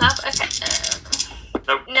small car, but okay.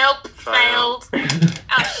 Nope. Failed.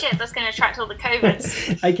 Oh shit, that's going to attract all the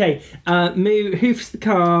COVIDs. Okay, Moo hoofs the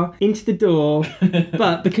car into the door,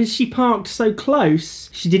 but because she parked so close,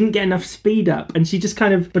 she didn't get enough speed up, and she just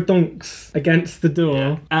kind of badonks against the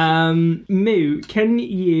door. Moo, can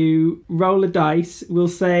you roll a dice? We'll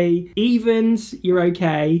say evens, you're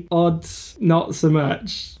okay. Odds, not so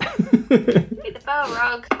much. Hit the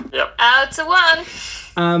Balrog. Yep. It's a 1.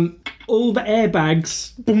 All the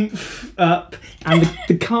airbags boomf up, and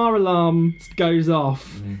the car alarm goes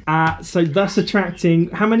off. So thus attracting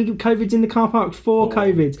how many COVIDs in the car park? 4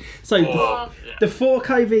 COVIDs. So the 4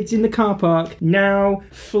 COVIDs in the car park now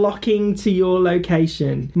flocking to your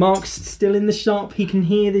location. Mark's still in the shop. He can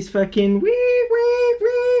hear this fucking wee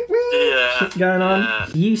shit going on.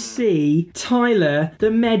 You see Tyler,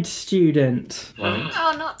 the med student.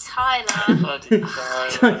 Oh, not Tyler.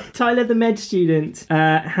 Tyler, the med student,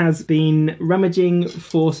 has been rummaging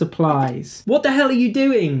for supplies. What the hell are you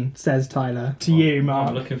doing? Says Tyler to you, Mark.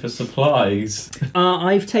 I'm looking for supplies.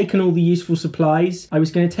 I've taken all the useful supplies. I was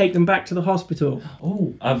going to take them back to the hospital.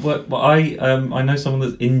 Oh, I know someone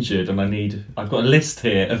that's injured, and I've got a list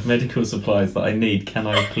here of medical supplies that I need. Can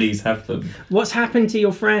I please have them? What's happened to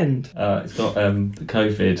your friend? It's got the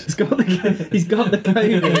COVID. He's got the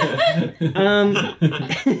COVID.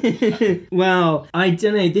 Well, I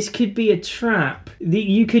don't know. This could be a trap.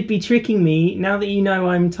 You could be tricking me. Now that you know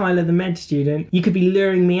I'm Tyler, the med student, you could be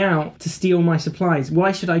luring me out to steal my supplies.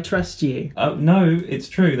 Why should I trust you? No, it's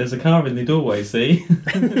true. There's a car in the doorway. See,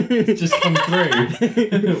 it's just come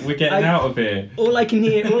through. We're getting out of here. All I can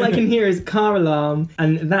hear is a car alarm,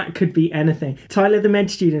 and that could be anything. Tyler, the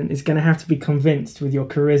med student, is going to have to be convinced with your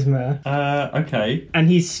charisma. Okay. And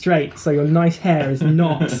he's straight, so your nice hair is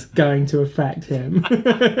not going to affect him.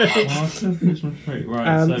 Right. So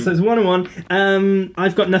it's 1-1.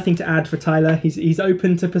 I've got nothing to add for Tyler. He's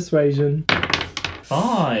open to persuasion.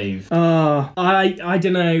 5. I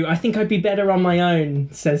don't know. I think I'd be better on my own,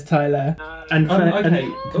 says Tyler. Okay.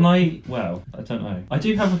 Can I? Well, I don't know. I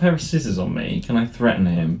do have a pair of scissors on me. Can I threaten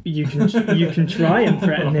him? You can try and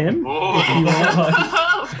threaten him if you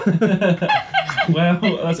want. Well,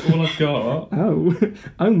 that's all I've got.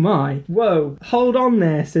 Oh my. Whoa. Hold on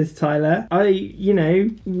there, says Tyler.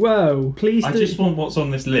 Whoa. Please I just want what's on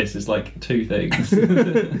this list. It's like 2 things.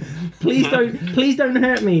 Please don't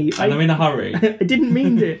hurt me. And I'm in a hurry. I didn't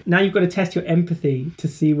mean it. Now you've got to test your empathy to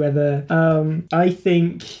see whether I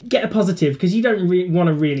think get a positive, because you don't want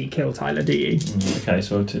to really kill Tyler, do you? Okay,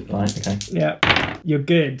 so okay. Yeah. You're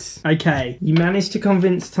good. Okay. You managed to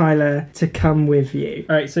convince Tyler to come with you.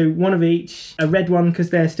 All right, so one of each. A red one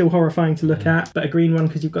because they're still horrifying to look at, but a green one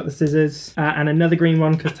because you've got the scissors, and another green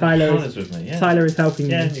one because Tyler is helping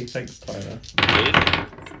you. Yeah, thanks, Tyler.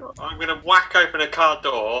 I'm going to whack open a car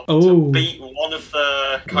door to beat one of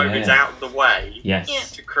the COVIDs out of the way.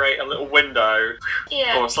 Yes. To create a little window,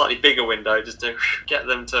 or a slightly bigger window, just to get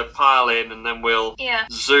them to pile in, and then we'll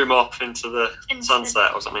zoom off into the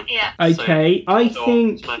sunset or something. Yeah. Okay, so, I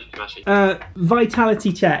think smashy.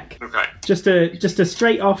 Vitality check. Okay. Just a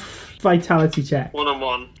straight off vitality check.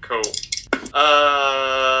 1-on-1. Cool.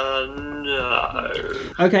 No.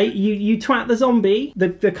 Okay, you twat the zombie, the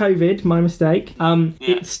COVID, my mistake.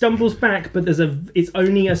 It stumbles back, but it's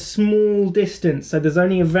only a small distance, so there's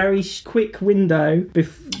only a very quick window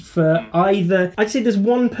for either. I'd say there's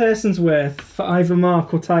one person's worth for either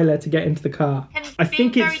Mark or Tyler to get into the car. I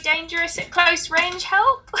think it's very dangerous at close range.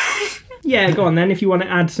 Help. Yeah, go on then. If you want to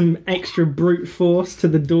add some extra brute force to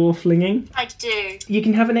the door flinging, I do. You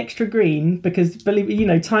can have an extra green because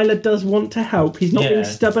Tyler does want to help. He's not being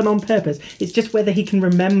stubborn on purpose. It's just whether he can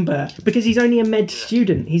remember, because he's only a med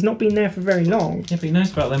student. He's not been there for very long. Yeah, but he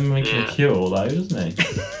knows about them making a cure, though, doesn't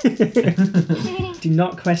he? Do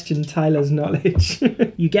not question Tyler's knowledge.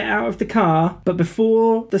 You get out of the car, but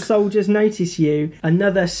before the soldiers notice you,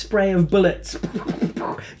 another spray of bullets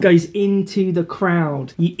goes into the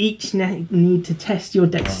crowd. You each need to test your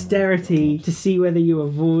dexterity to see whether you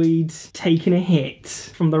avoid taking a hit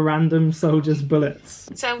from the random soldiers' bullets.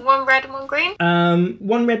 So 1 red and 1 green?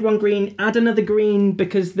 1 red, 1 green. Add another green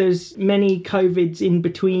because there's many COVIDs in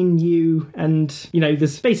between you and,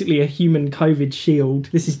 there's basically a human COVID shield.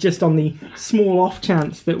 This is just on the small off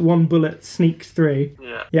chance that 1 bullet sneaks through.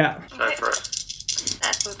 Yeah. Go for it.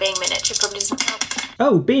 From being miniature probably doesn't help.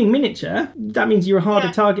 Oh, being miniature? That means you're a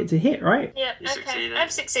harder target to hit, right? Yeah, okay.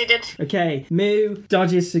 I've succeeded. Okay, Moo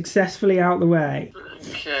dodges successfully out the way.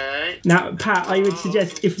 Okay. Now, Pat, I would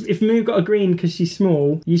suggest if Moo got a green because she's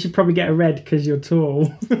small, you should probably get a red because you're tall.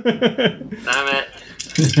 Damn it.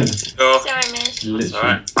 Sorry, Mish.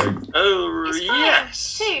 Literally. Oh, It's fine.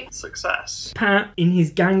 yes. 2. Success. Pat, in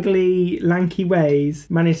his gangly, lanky ways,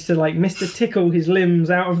 managed to, like, Mr. Tickle his limbs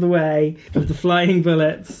out of the way of the flying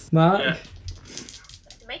bullets. Mark? Yeah.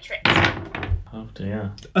 The Matrix. Oh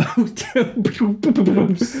dear.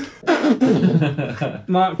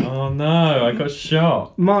 Mark. Oh no, I got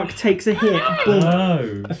shot. Mark takes a hit.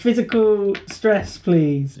 No. A physical stress,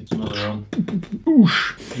 please. It's another one.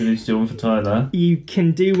 You need to do one for Tyler. You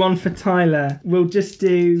can do one for Tyler. We'll just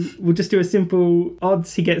do a simple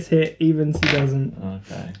odds he gets hit, evens he doesn't.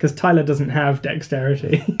 Okay. Because Tyler doesn't have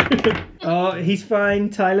dexterity. Oh, he's fine.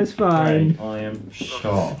 Tyler's fine. Okay, I am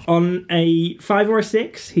shot. On a 5 or a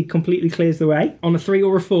 6, he completely clears the way. On a 3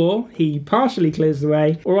 or a 4, he partially clears the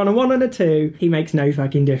way. Or on a 1 and a 2, he makes no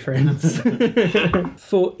fucking difference.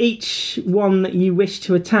 For each one that you wish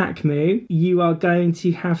to attack, Moo, you are going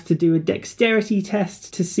to have to do a dexterity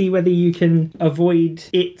test to see whether you can avoid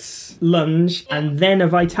its lunge, and then a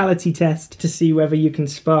vitality test to see whether you can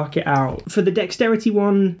spark it out. For the dexterity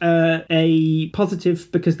one, a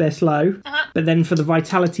positive because they're slow, but then for the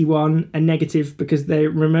vitality one, a negative because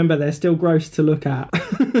they're still gross to look at.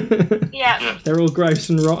 Yeah. They're all gross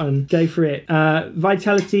and rotten. Go for it.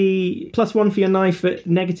 Vitality +1 for your knife, but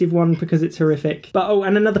 -1 because it's horrific. But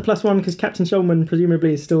and another +1 because Captain Shulman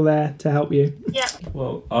presumably is still there to help you. Yeah.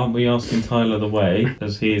 Well, aren't we asking Tyler the way?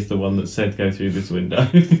 As he is the one that said go through this window.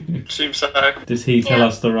 Assume so. Does he tell Yeah.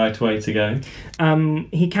 us the right way to go?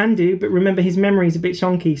 He can do, but remember his memory's a bit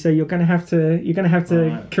shonky, so you're gonna have to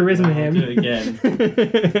Right. charisma I'll him. do it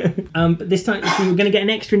again. But this time, so you're going to get an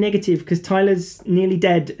extra negative because Tyler's nearly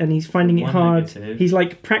dead and he's finding it One hard. negative. He's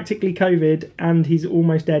like practically COVID and he's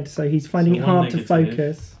almost dead, so he's finding So it one hard to negative.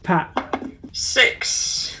 focus. Pat,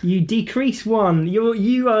 6. you decrease 1.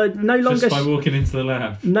 You are no longer Just by walking into the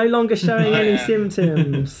lab. no longer showing I any am.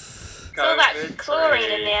 symptoms. It's all that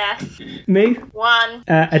chlorine in the air. Moo, 1.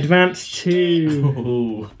 advance 2.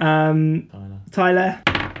 Ooh. Tyler,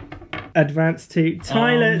 advance 2.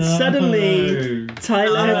 Tyler, Oh, no. suddenly,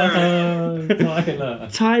 Tyler. Oh, Tyler.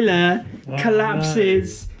 Tyler Oh,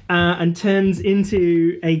 collapses and turns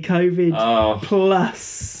into a COVID Oh,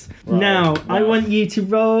 plus. Right, Now, I right. want you to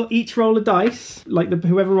roll a dice. Like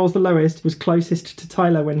whoever rolls the lowest was closest to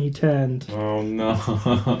Tyler when he turned. oh no.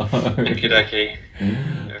 Okie dokie.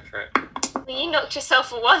 Go for it. Well, you knocked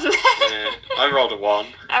yourself a 1 there. Yeah. I rolled a 1.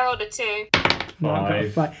 I rolled a 2. No, I've got a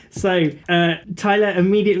 5. 5. So, Tyler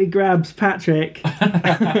immediately grabs Patrick.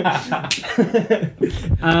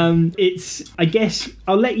 I guess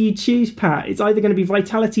I'll let you choose, Pat. It's either going to be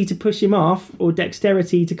vitality to push him off or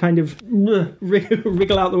dexterity to kind of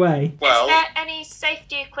wriggle out the way. Well, Is there any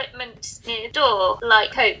safety equipment near the door,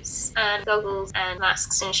 like coats and goggles and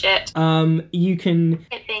masks and shit? You can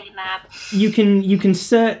It being a lab. you can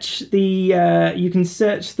search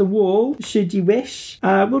the wall should you wish.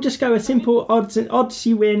 We'll just go a simple odds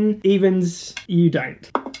you win, evens you don't.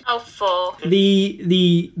 Oh, 4.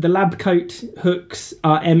 The lab coat hooks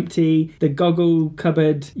are empty. The goggle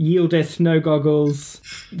cupboard yieldeth no goggles.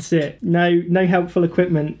 That's it. No helpful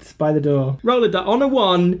equipment by the door. Roll a die. On a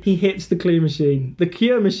 1, he hits the clue machine. The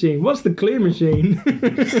cure machine. What's the clue machine?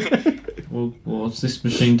 Well, what's this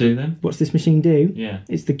machine do then? What's this machine do? Yeah.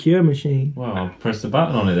 It's the cure machine. Well, I'll press the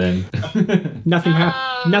button on it then. Nothing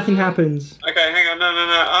Oh. Nothing happens. okay, hang on. No.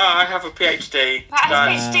 Oh, I have a PhD. Pat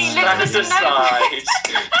has a PhD, look for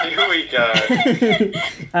some Here we go.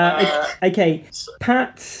 Okay,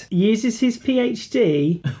 Pat uses his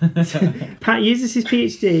PhD. Pat uses his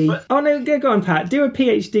PhD. Oh no, go on, Pat. Do a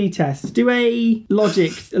PhD test. Do a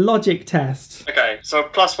logic test. Okay, so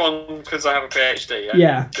 +1 because I have a PhD.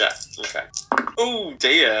 Yeah. Yeah. Okay. Oh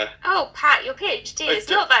dear. Oh, Pat, your PhD is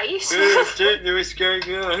I not that useful. I don't know what's going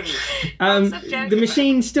on. The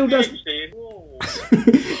machine still does. PhD in walls.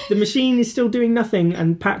 The machine is still doing nothing,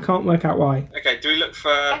 and Pat can't work out why. Okay, do we look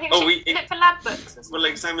for? I think Oh, we should look for lab books or something. we'll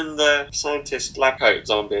examine the scientist lab coat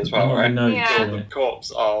zombie as well, Oh, right? no, Yeah. sorry. The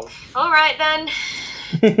corpse of. Alright then.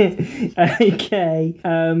 Okay,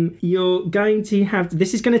 you're going to have.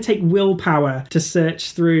 This is going to take willpower to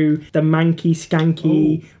search through the manky,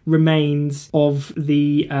 skanky remains of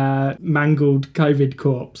the mangled COVID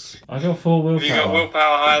corpse. I got 4 willpower. Have you got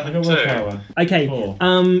willpower higher I than got 2? willpower. Okay, 4.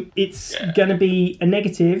 it's Yeah. gonna be a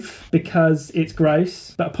negative because it's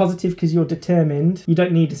gross, but a positive because you're determined. You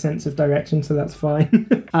don't need a sense of direction, so that's fine.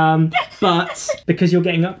 But because you're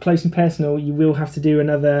getting up close and personal, you will have to do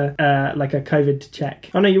another like a COVID check.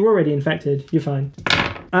 Oh no, you're already infected. You're fine.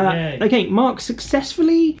 Okay, Mark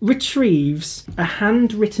successfully retrieves a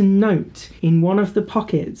handwritten note in one of the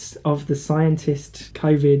pockets of the scientist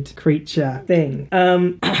COVID creature thing.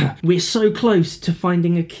 We're so close to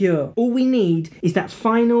finding a cure. All we need is that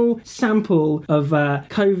final sample of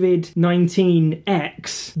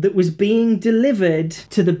COVID-19X that was being delivered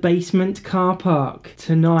to the basement car park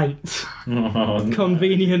tonight.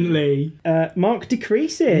 Conveniently. Mark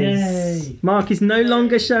decreases. Yay. Mark is no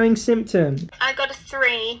longer showing symptoms. I got a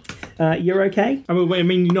 3. You're okay? I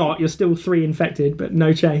mean, you're not. You're still 3 infected, but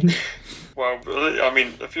no change. Well, I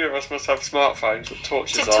mean, a few of us must have smartphones with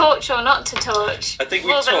torches To on. torch or not to torch? I think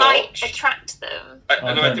we Will torch. the light attract them?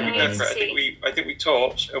 I think we go for it. I think we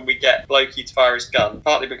torch and we get Blokey to fire his gun.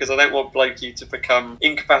 Partly because I don't want Blokey to become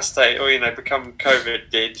incapacitated or become COVID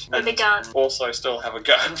did. With a gun. Also still have a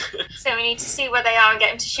gun. So we need to see where they are and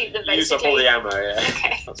get him to shoot them, basically. Use up all the ammo, yeah.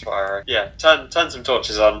 Okay. That's why I turn some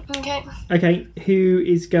torches on. Okay. Okay, who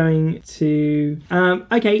is going to...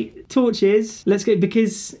 okay, torches. Let's go,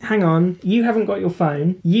 because, hang on, you haven't got your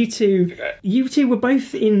phone. You two were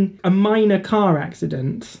both in a minor car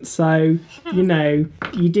accident. So,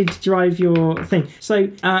 you did drive your thing. So,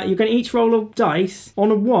 you're going to each roll a dice.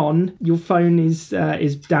 On a 1, your phone is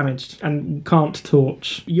damaged and can't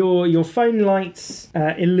torch. Your phone lights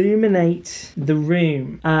illuminate the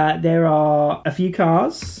room. There are a few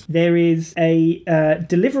cars. There is a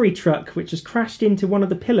delivery truck which has crashed into one of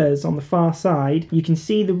the pillars on the far side. You can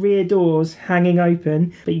see the rear doors hanging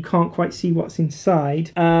open, but you can't quite see what's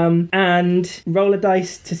inside. And roll a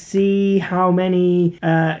dice to see how many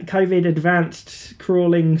COVID advanced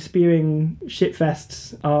crawling, spewing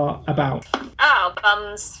shitfests are about. Oh,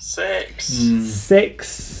 bums. 6.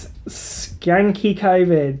 6 skanky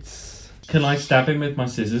COVIDs. Can I stab him with my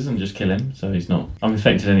scissors and just kill him so he's not... I'm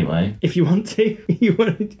infected anyway. If you want to. Okay. He's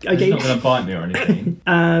not going to bite me or anything.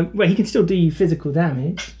 Well, he can still do you physical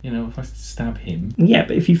damage. If I stab him... Yeah,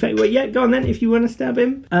 but if you... go on then. If you want to stab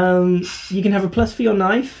him. You can have a plus for your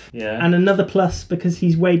knife. Yeah. And another plus because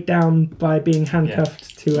he's weighed down by being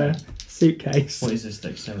handcuffed to a suitcase. What is this,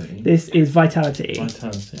 dexterity? This is vitality.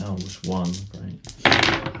 Vitality. Oh, it's 1. Great.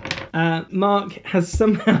 Mark has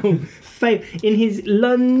somehow failed. In his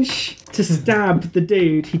lunge to stab the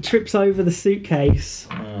dude, he trips over the suitcase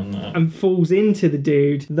and falls into the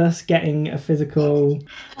dude, thus getting a physical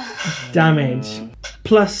damage.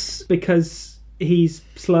 Plus, because he's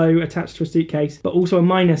slow, attached to a suitcase, but also a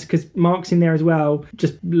minus because Mark's in there as well,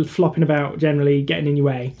 just flopping about, generally getting in your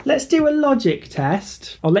way. Let's do a logic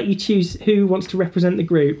test. I'll let you choose who wants to represent the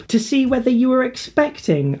group to see whether you were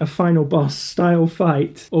expecting a final boss style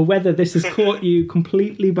fight or whether this has caught you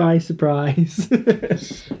completely by surprise.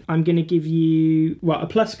 I'm going to give you, a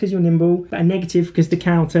plus because you're nimble, but a negative because the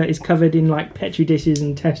counter is covered in like Petri dishes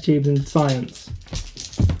and test tubes and science.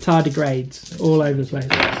 Tardigrades all over the place.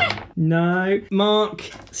 No. Mark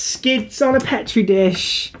skids on a Petri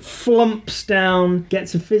dish, flumps down,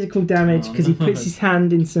 gets a physical damage because he puts his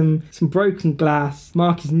hand in some broken glass.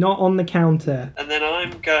 Mark is not on the counter. And then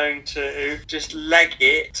I'm going to just leg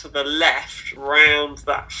it to the left round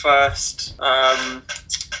that first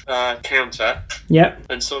counter. Yep.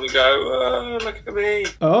 And sort of go, look at me.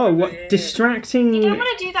 Oh, what distracting. You don't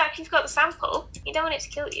want to do that if you've got the sample. You don't want it to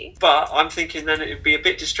kill you. But I'm thinking then it'd be a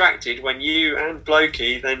bit distracted when you and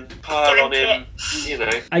Blokey then pile on him,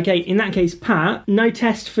 Okay, in that case, Pat, no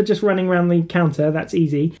test for just running around the counter, that's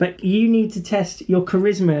easy. But you need to test your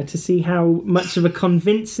charisma to see how much of a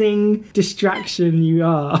convincing distraction you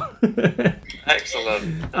are.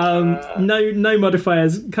 Excellent. No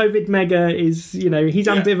modifiers. COVID Mega is, he's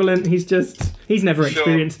ambivalent. He's never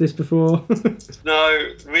experienced this before. No,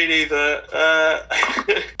 me neither.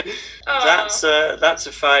 That's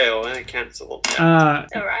a fail and a cancel. Alright,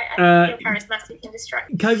 I think you're charismatic and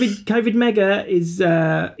distracted. COVID Mega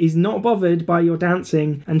is not bothered by your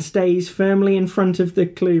dancing and stays firmly in front of the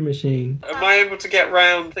clue machine. Am I able to get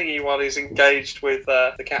round thingy while he's engaged with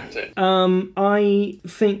the captain? I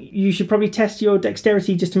think you should probably test your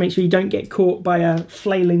dexterity just to make sure you don't get caught by a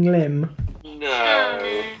flailing limb.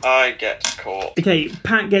 No, I get caught. Okay,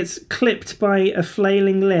 Pat gets clipped by a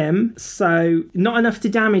flailing limb, so not enough to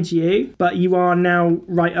damage you, but you are now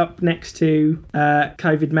right up next to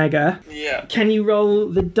COVID Mega. Yeah. Can you roll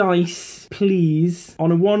the dice, please?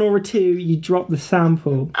 On a 1 or a 2, you drop the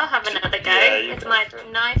sample. I'll have another go with my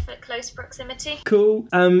knife at close proximity. Cool.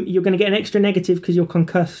 You're going to get an extra negative because you're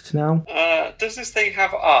concussed now. Does this thing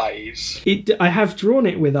have eyes? I have drawn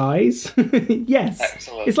it with eyes. Yes.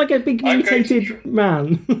 Excellent. It's like a big mutated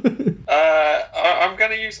man. I'm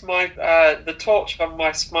going to use the torch on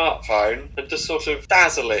my smartphone and just sort of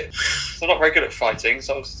dazzle it. I'm not very good at fighting,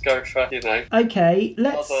 so I'll just go for, Okay,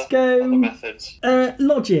 let's other methods.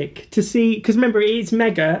 Logic to see, because remember it's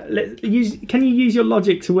mega. Can you use your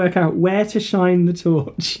logic to work out where to shine the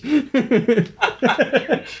torch?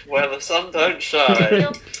 Where the sun don't shine.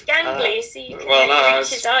 You're gangly, so you can reach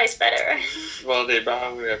his eyes better. Well, but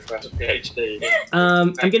I'm going to go for a PhD.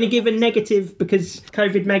 I'm going to give a negative because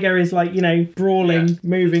COVID mega is like, brawling,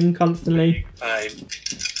 moving constantly.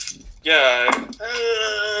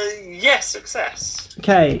 Yes, success.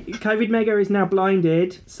 Okay, COVID Mega is now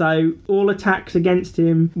blinded, so all attacks against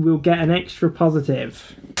him will get an extra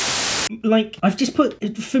positive. Like, I've just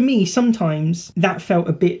put, for me, sometimes that felt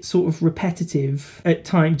a bit sort of repetitive at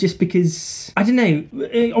times, just because, I don't know,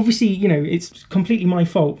 obviously, it's completely my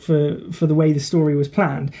fault for the way the story was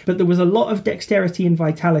planned, but there was a lot of dexterity and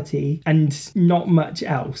vitality and not much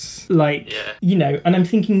else. Like, and I'm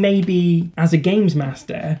thinking maybe as a games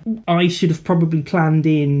master, I should have probably planned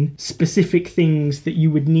in specific things that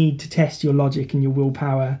you would need to test your logic and your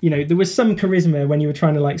willpower. There was some charisma when you were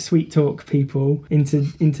trying to, like, sweet talk people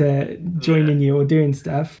into joining you or doing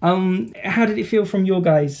stuff. How did it feel from your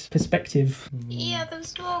guys' perspective? Yeah, there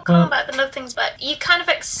was more combat than other things, but you kind of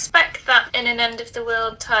expect that in an end of the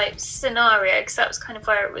world type scenario, because that was kind of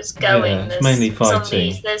where it was going. Yeah, it's mainly fighting.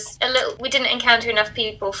 Zombies. There's we didn't encounter enough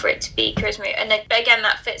people for it to be charisma, and but again,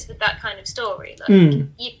 that fits with that kind of story. Like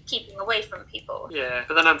you keeping away from people. Yeah,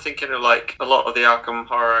 but then I'm thinking of like a lot of the Arkham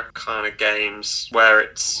Horror kind of games where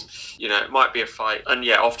it's it might be a fight, and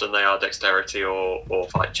often they are dexterity or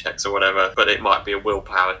fight checks or whatever, but it might be a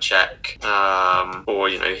willpower check, or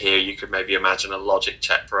here you could maybe imagine a logic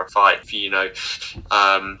check for a fight. If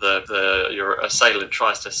your assailant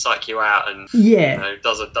tries to psych you out and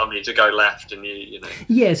does a dummy to go left, and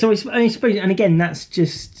So I suppose, and again, that's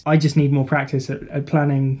just I just need more practice at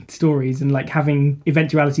planning stories and like having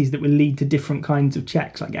eventualities that will lead to different kinds of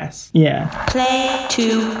checks, I guess. Play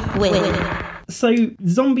to win. So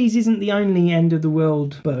Zombies isn't the only end of the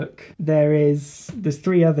world book. There's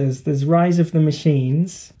 3 others. There's Rise of the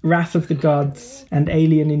Machines, Wrath of the Gods, and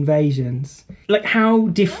Alien Invasions. Like, how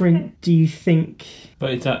different do you think?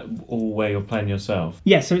 But is that all where you're playing yourself?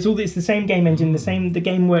 Yeah, so it's the same game engine, the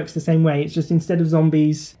game works the same way. It's just instead of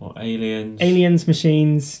zombies, aliens,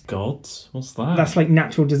 machines, gods. What's that? That's like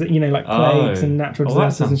natural like plagues and natural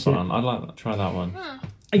disasters and shit. Fun. I'd like to try that one.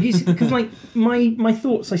 Because like my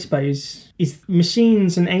thoughts, I suppose, is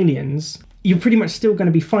machines and aliens. You're pretty much still going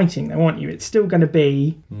to be fighting, though, aren't you? It's still going to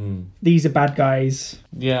be these are bad guys.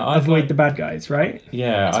 Yeah, avoid the bad guys, right?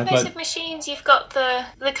 Yeah, I suppose with machines, you've got the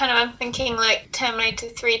kind of, I'm thinking like Terminator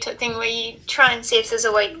 3 type thing where you try and see if there's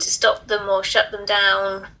a way to stop them or shut them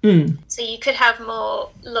down. So you could have more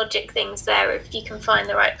logic things there if you can find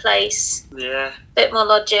the right place. Yeah. A bit more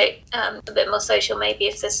logic, a bit more social maybe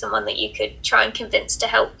if there's someone that you could try and convince to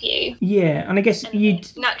help you. Yeah, and I guess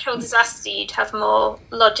natural disaster, you'd have more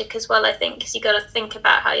logic as well, I think, because you got to think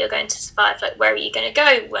about how you're going to survive. Like, where are you going to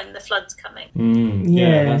go when the flood's coming?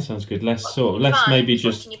 Yeah, that sounds good. Let's brawling,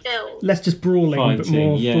 but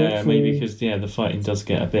more thoughtful. Maybe because the fighting does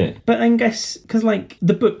get a bit. But I guess because like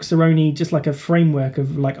the books are only just like a framework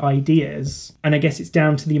of like ideas, and I guess it's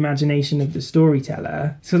down to the imagination of the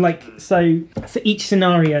storyteller. So for each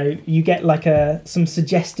scenario, you get like some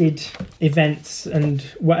suggested events and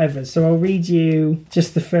whatever. So I'll read you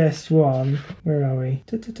just the first one. Where are we?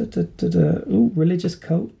 Ooh, religious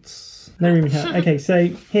cults. No room in hell. Okay, so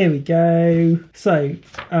here we go. So,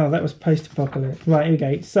 that was post-apocalypse. Right, here we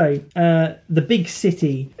go. So, the big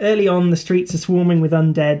city. Early on, the streets are swarming with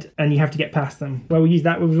undead, and you have to get past them. Well, we'll use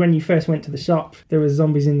that. Was when you first went to the shop. There were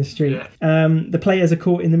zombies in the street. Yeah. The players are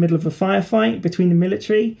caught in the middle of a firefight between the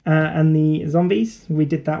military and the zombies. We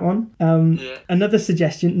did that one. Another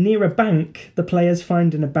suggestion. Near a bank, the players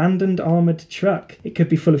find an abandoned armoured truck. It could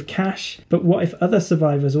be full of cash, but what if other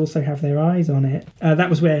survivors also have their eyes on it?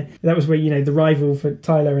 That was where the rival for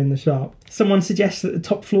Tyler in the shop. Someone suggests that the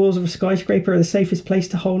top floors of a skyscraper are the safest place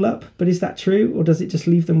to hole up, but is that true, or does it just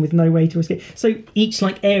leave them with no way to escape? So each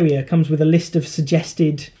area comes with a list of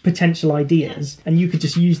suggested potential ideas, and you could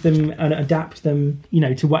just use them and adapt them,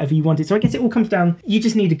 to whatever you wanted. So I guess it all comes down. You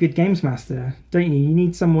just need a good games master, don't you? You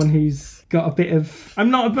need someone who's got a bit of.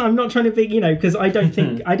 I'm not trying to be, because I don't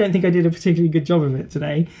think I did a particularly good job of it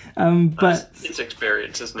today. But it's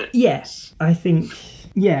experience, isn't it? Yes, I think.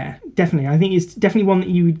 Yeah, definitely. I think it's definitely one that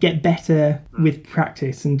you would get better with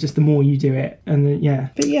practice and just the more you do it. And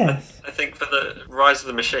but yes. I think for the Rise of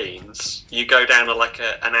the Machines, you go down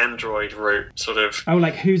an android route, sort of. Oh,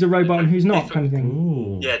 like who's a robot and who's not kind of thing.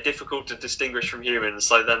 Ooh. Yeah, difficult to distinguish from humans.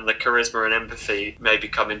 So then the charisma and empathy maybe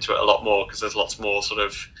come into it a lot more because there's lots more sort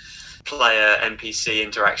of player NPC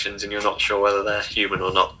interactions and you're not sure whether they're human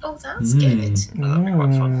or not. Oh, that's good. That'd be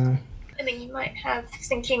quite fun. I think you might have,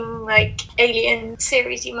 thinking like Alien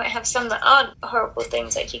series, you might have some that aren't horrible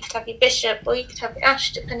things, like you could have your Bishop or you could have your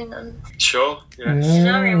Ash, depending on Sure, yeah.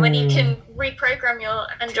 scenario, when you can reprogram your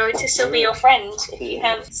android to still be your friend if you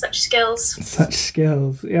have such skills.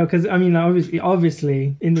 Yeah, because I mean,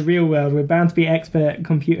 obviously, in the real world, we're bound to be expert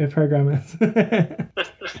computer programmers.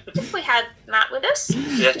 If we had Matt with us.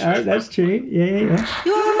 Yeah, that's true. Yeah.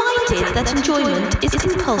 You are reminded that enjoyment is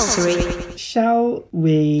compulsory. Shall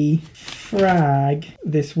we frag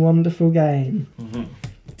this wonderful game? Mm-hmm.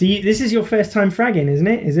 This is your first time fragging, isn't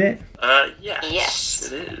it? Is it?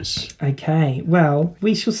 Yes, it is. Okay, well,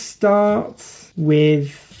 we shall start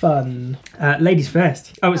with fun. Ladies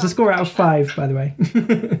first. Oh, it's a score out of 5, by the way.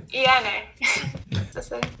 Yeah, I know.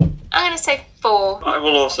 I'm going to say 4. I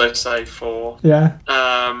will also say 4. Yeah.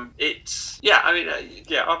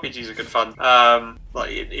 RPGs are good fun.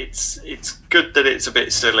 It's good that it's a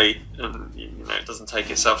bit silly and it doesn't take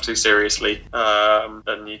itself too seriously.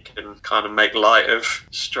 And you can kind of make light of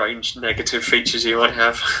strange negative features you might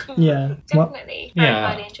have. Yeah. Definitely.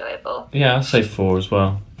 Highly enjoyable. Yeah, I'll say 4 as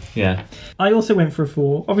well. Yeah. I also went for a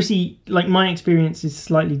 4. Obviously, like, my experience is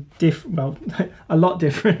slightly different. Well, a lot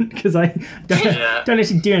different because I don't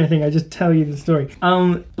actually do anything. I just tell you the story.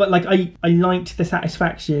 But like, I liked the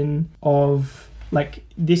satisfaction of, like,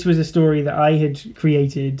 this was a story that I had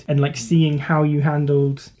created and like seeing how you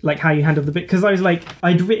handled the bit, because I was like,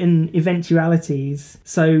 I'd written eventualities,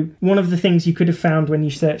 so one of the things you could have found when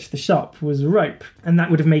you searched the shop was a rope, and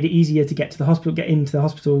that would have made it easier to get into the hospital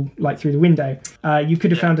like through the window. You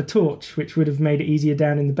could have found a torch, which would have made it easier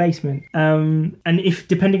down in the basement, and if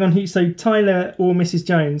depending on who, so Tyler or Mrs.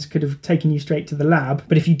 Jones could have taken you straight to the lab,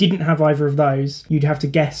 but if you didn't have either of those, you'd have to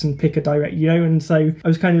guess and pick a direct, and so I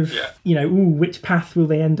was kind of which path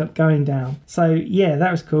will they end up going down. So yeah,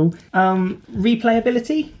 that was cool.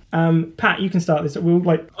 Replayability. Pat, you can start this.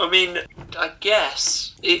 I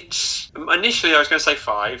guess it's initially I was going to say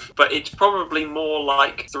 5, but it's probably more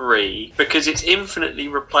like 3 because it's infinitely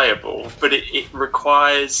replayable, but it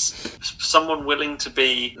requires someone willing to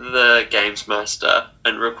be the games master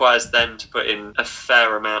and requires them to put in a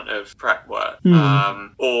fair amount of prep work,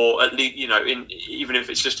 or at least even if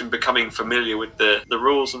it's just in becoming familiar with the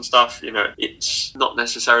rules and stuff. It's not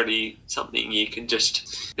necessarily something you can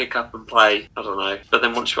just pick up and play. I don't know, but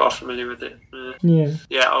then once you are familiar with it,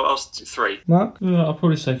 I'll 3. Mark? I'll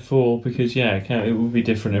probably say 4 because it will be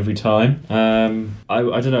different every time. I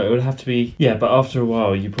don't know, it would have to be, but after a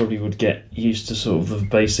while you probably would get used to sort of the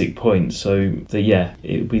basic points, so that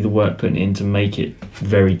it would be the work put in to make it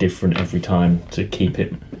very different every time to keep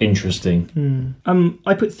it interesting.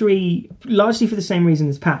 I put 3 largely for the same reason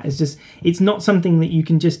as Pat. It's not something that you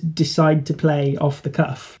can just decide to play off the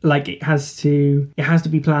cuff. Like, it has to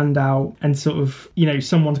be planned out, and sort of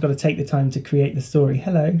someone's got to take the time to create the story.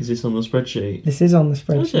 Hello. Is this on the spreadsheet? This is on the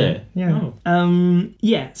spreadsheet. Is it? Yeah. Oh.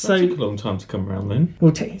 So that took a long time to come around then.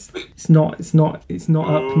 We'll take it's not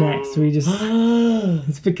up next. We just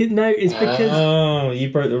it's because oh, you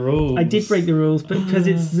broke the rules. I did break the rules, but because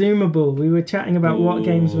it's zoomable. We were chatting about what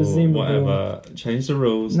games were zoomable. Whatever. Change the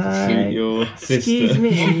rules no, to suit your sister. Excuse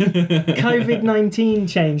me. COVID-19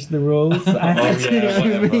 changed the rules. I'm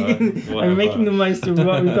making the most of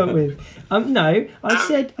what we've got with. No,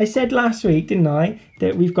 I said last week, didn't I,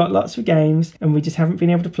 that we've got lots of games and we just haven't been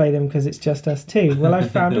able to play them because it's just us two. Well, I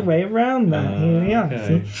found a way around that. Here we are.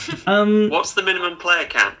 Okay. What's the minimum player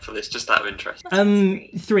count for this, just out of interest?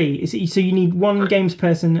 3. So you need 1 games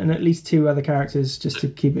person and at least 2 other characters just to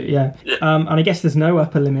keep it, and I guess there's no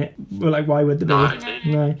upper limit. Well, like, why would there be?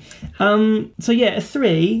 No. So yeah, a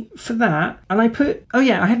 3 for that. And I put, I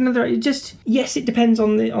had another, yes, it depends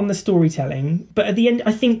on the storytelling, but at the end,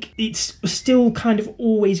 I think it's still kind of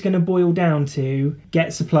always going to boil down to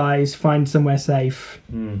get supplies, find somewhere safe,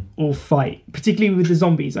 or fight, particularly with the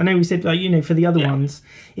zombies. I know we said, for the other ones,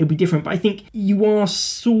 it'll be different, but I think you are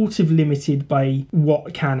sort of limited by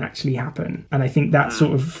what can actually happen. And I think that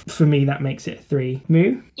sort of, for me, that makes it a 3.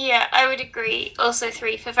 Moo? Yeah, I would agree. Also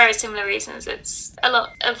 3 for very similar reasons. It's a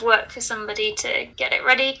lot of work for somebody to get it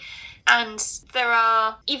ready. And there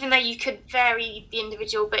are, even though you could vary the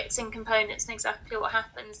individual bits and components and exactly what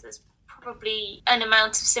happens, there's probably an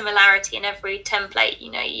amount of similarity in every template.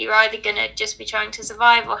 You know, you're either going to just be trying to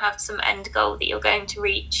survive or have some end goal that you're going to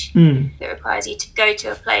reach. That requires you to go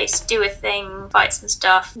to a place, do a thing, fight some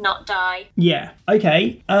stuff, not die. Yeah.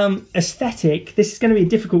 Okay. Aesthetic. This is going to be a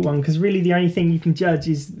difficult one because really the only thing you can judge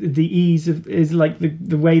is the ease of like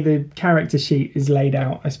the way the character sheet is laid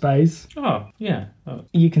out, I suppose. Oh, yeah. Oh.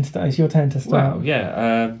 You can start. It's your turn to start. Well,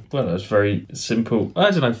 yeah. Well, that was very simple.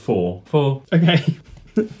 I don't know, 4. 4. Okay.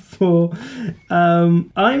 4.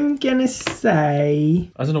 I'm gonna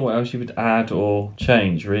say. I don't know what else you would add or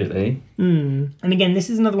change, really. And again,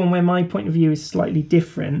 this is another one where my point of view is slightly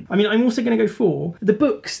different. I mean, I'm also going to go 4. The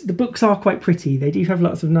books are quite pretty. They do have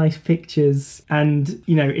lots of nice pictures, and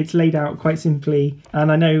you know, it's laid out quite simply.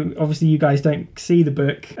 And I know, obviously, you guys don't see the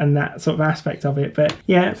book and that sort of aspect of it, but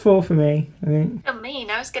yeah, 4 for me, I think. I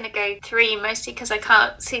mean, I was going to go 3, mostly because I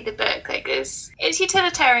can't see the book. Like, it's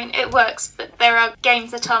utilitarian, it works, but there are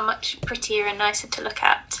games that are much prettier and nicer to look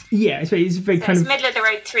at. Yeah, it's very so kind it's of middle of the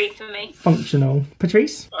road 3 for me. Functional.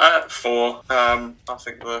 Patrice? 4. I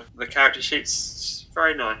think the character sheet's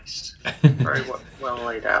very nice. Very well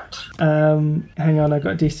laid out. Hang on, I've got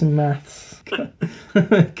to do some maths.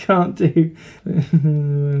 Can't do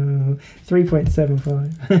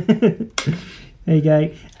 3.75. There you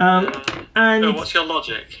go. And what's your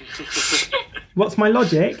logic? What's my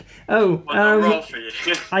logic? Oh, roll for you.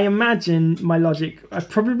 I imagine my logic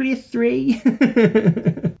probably a 3.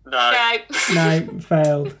 No,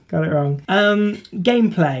 failed. Got it wrong.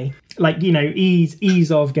 Gameplay. Like, you know,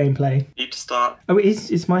 ease of gameplay. Need to start. Oh,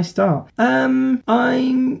 it's my start.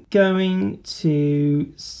 I'm going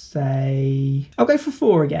to say I'll go for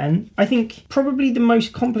 4 again. I think probably the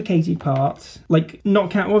most complicated part, like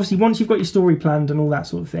not count obviously once you've got your story planned and all that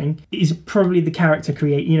sort of thing, is probably the character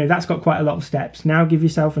create. You know, that's got quite a lot of steps. Now give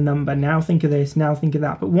yourself a number. Now think of this. Now think of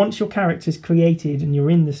that. But once your character's created and you're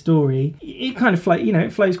in the story, it kind of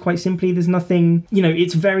it flows quite simply. There's nothing, you know,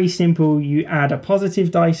 it's very simple. You add a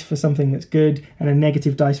positive dice for something that's good and a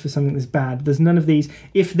negative dice for something that's bad. There's none of these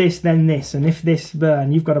if this then this and if this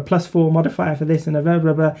burn. You've got a +4 modifier for this and a blah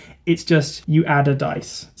blah blah. It's just you add a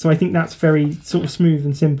dice. So I think that's very sort of smooth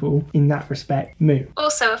and simple in that respect. Moo.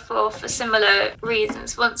 Also a 4 for similar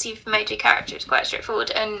reasons. Once you've made your character, it's quite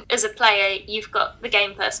straightforward, and as a player you've got the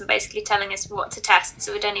game person basically telling us what to test,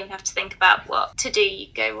 so we don't even have to think about what to do. You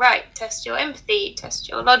go, right, test your empathy, test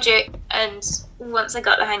your logic, and once I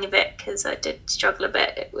got the hang of it, because I did struggle a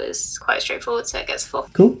bit, it was quite straightforward, so it gets 4.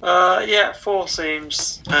 Cool. Yeah, 4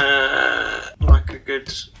 seems like a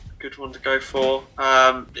good one to go for.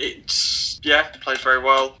 It plays very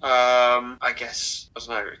well. I guess, I don't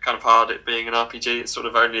know, it's kind of hard it being an RPG. It's sort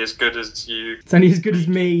of only as good as you. It's only as good as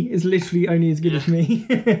me. It's literally only as good as me.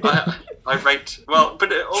 I rate well,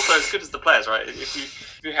 but also as good as the players, right?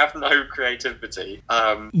 If you have no creativity.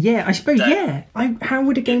 Yeah, I suppose. Yeah. How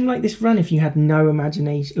would a game like this run if you had no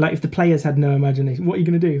imagination? Like if the players had no imagination, what are you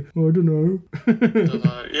going to do? Oh, I don't know.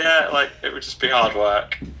 Yeah, like it would just be hard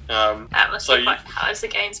work. That must be quite hard as a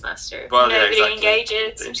games master. Well, nobody yeah, exactly.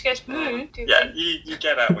 engages and just goes, Yeah, you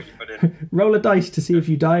get out what you put in. Roll a dice to see if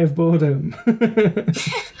you die of boredom.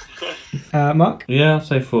 Mark? Yeah, I'll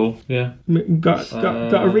say 4. Yeah. Got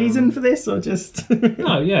a reason for this, or just?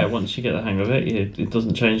 No, yeah. Once you get the hang of it, it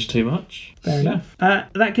doesn't change too much. Fair enough.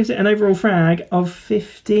 That gives it an overall frag of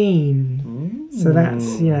 15. Ooh. So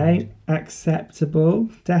that's, you know, acceptable,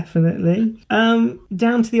 definitely.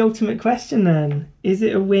 Down to the ultimate question then. Is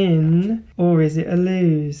it a win or is it a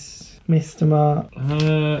lose, Mr. Mark?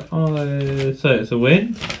 I say it's a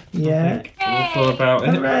win. Yeah. Awful about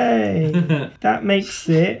it. Hooray! That makes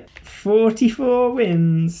it 44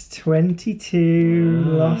 wins, 22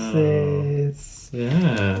 losses.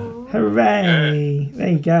 Yeah. Hooray! There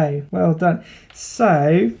you go. Well done.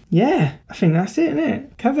 So, yeah, I think that's it, isn't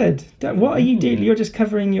it? Covered. What are you doing? You're just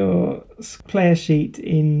covering your player sheet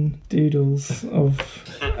in doodles of...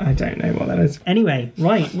 I don't know what that is. Anyway,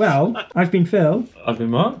 right, well, I've been Phil. I've been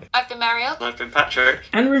Mark. I've been Mariel. I've been Patrick.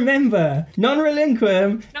 And remember, non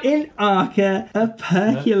relinquum in arca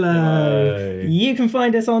aperculo. No. You can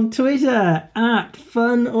find us on Twitter at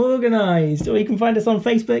FunOrganised, or you can find us on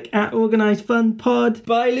Facebook at Organised Fun Pod.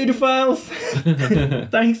 Bye, ludophiles.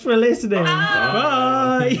 Thanks for listening.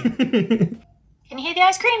 Bye. Can you hear the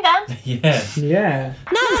ice cream, Dan? Yeah. Yeah.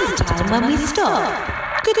 Now's the time when we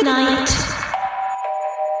stop. Good night.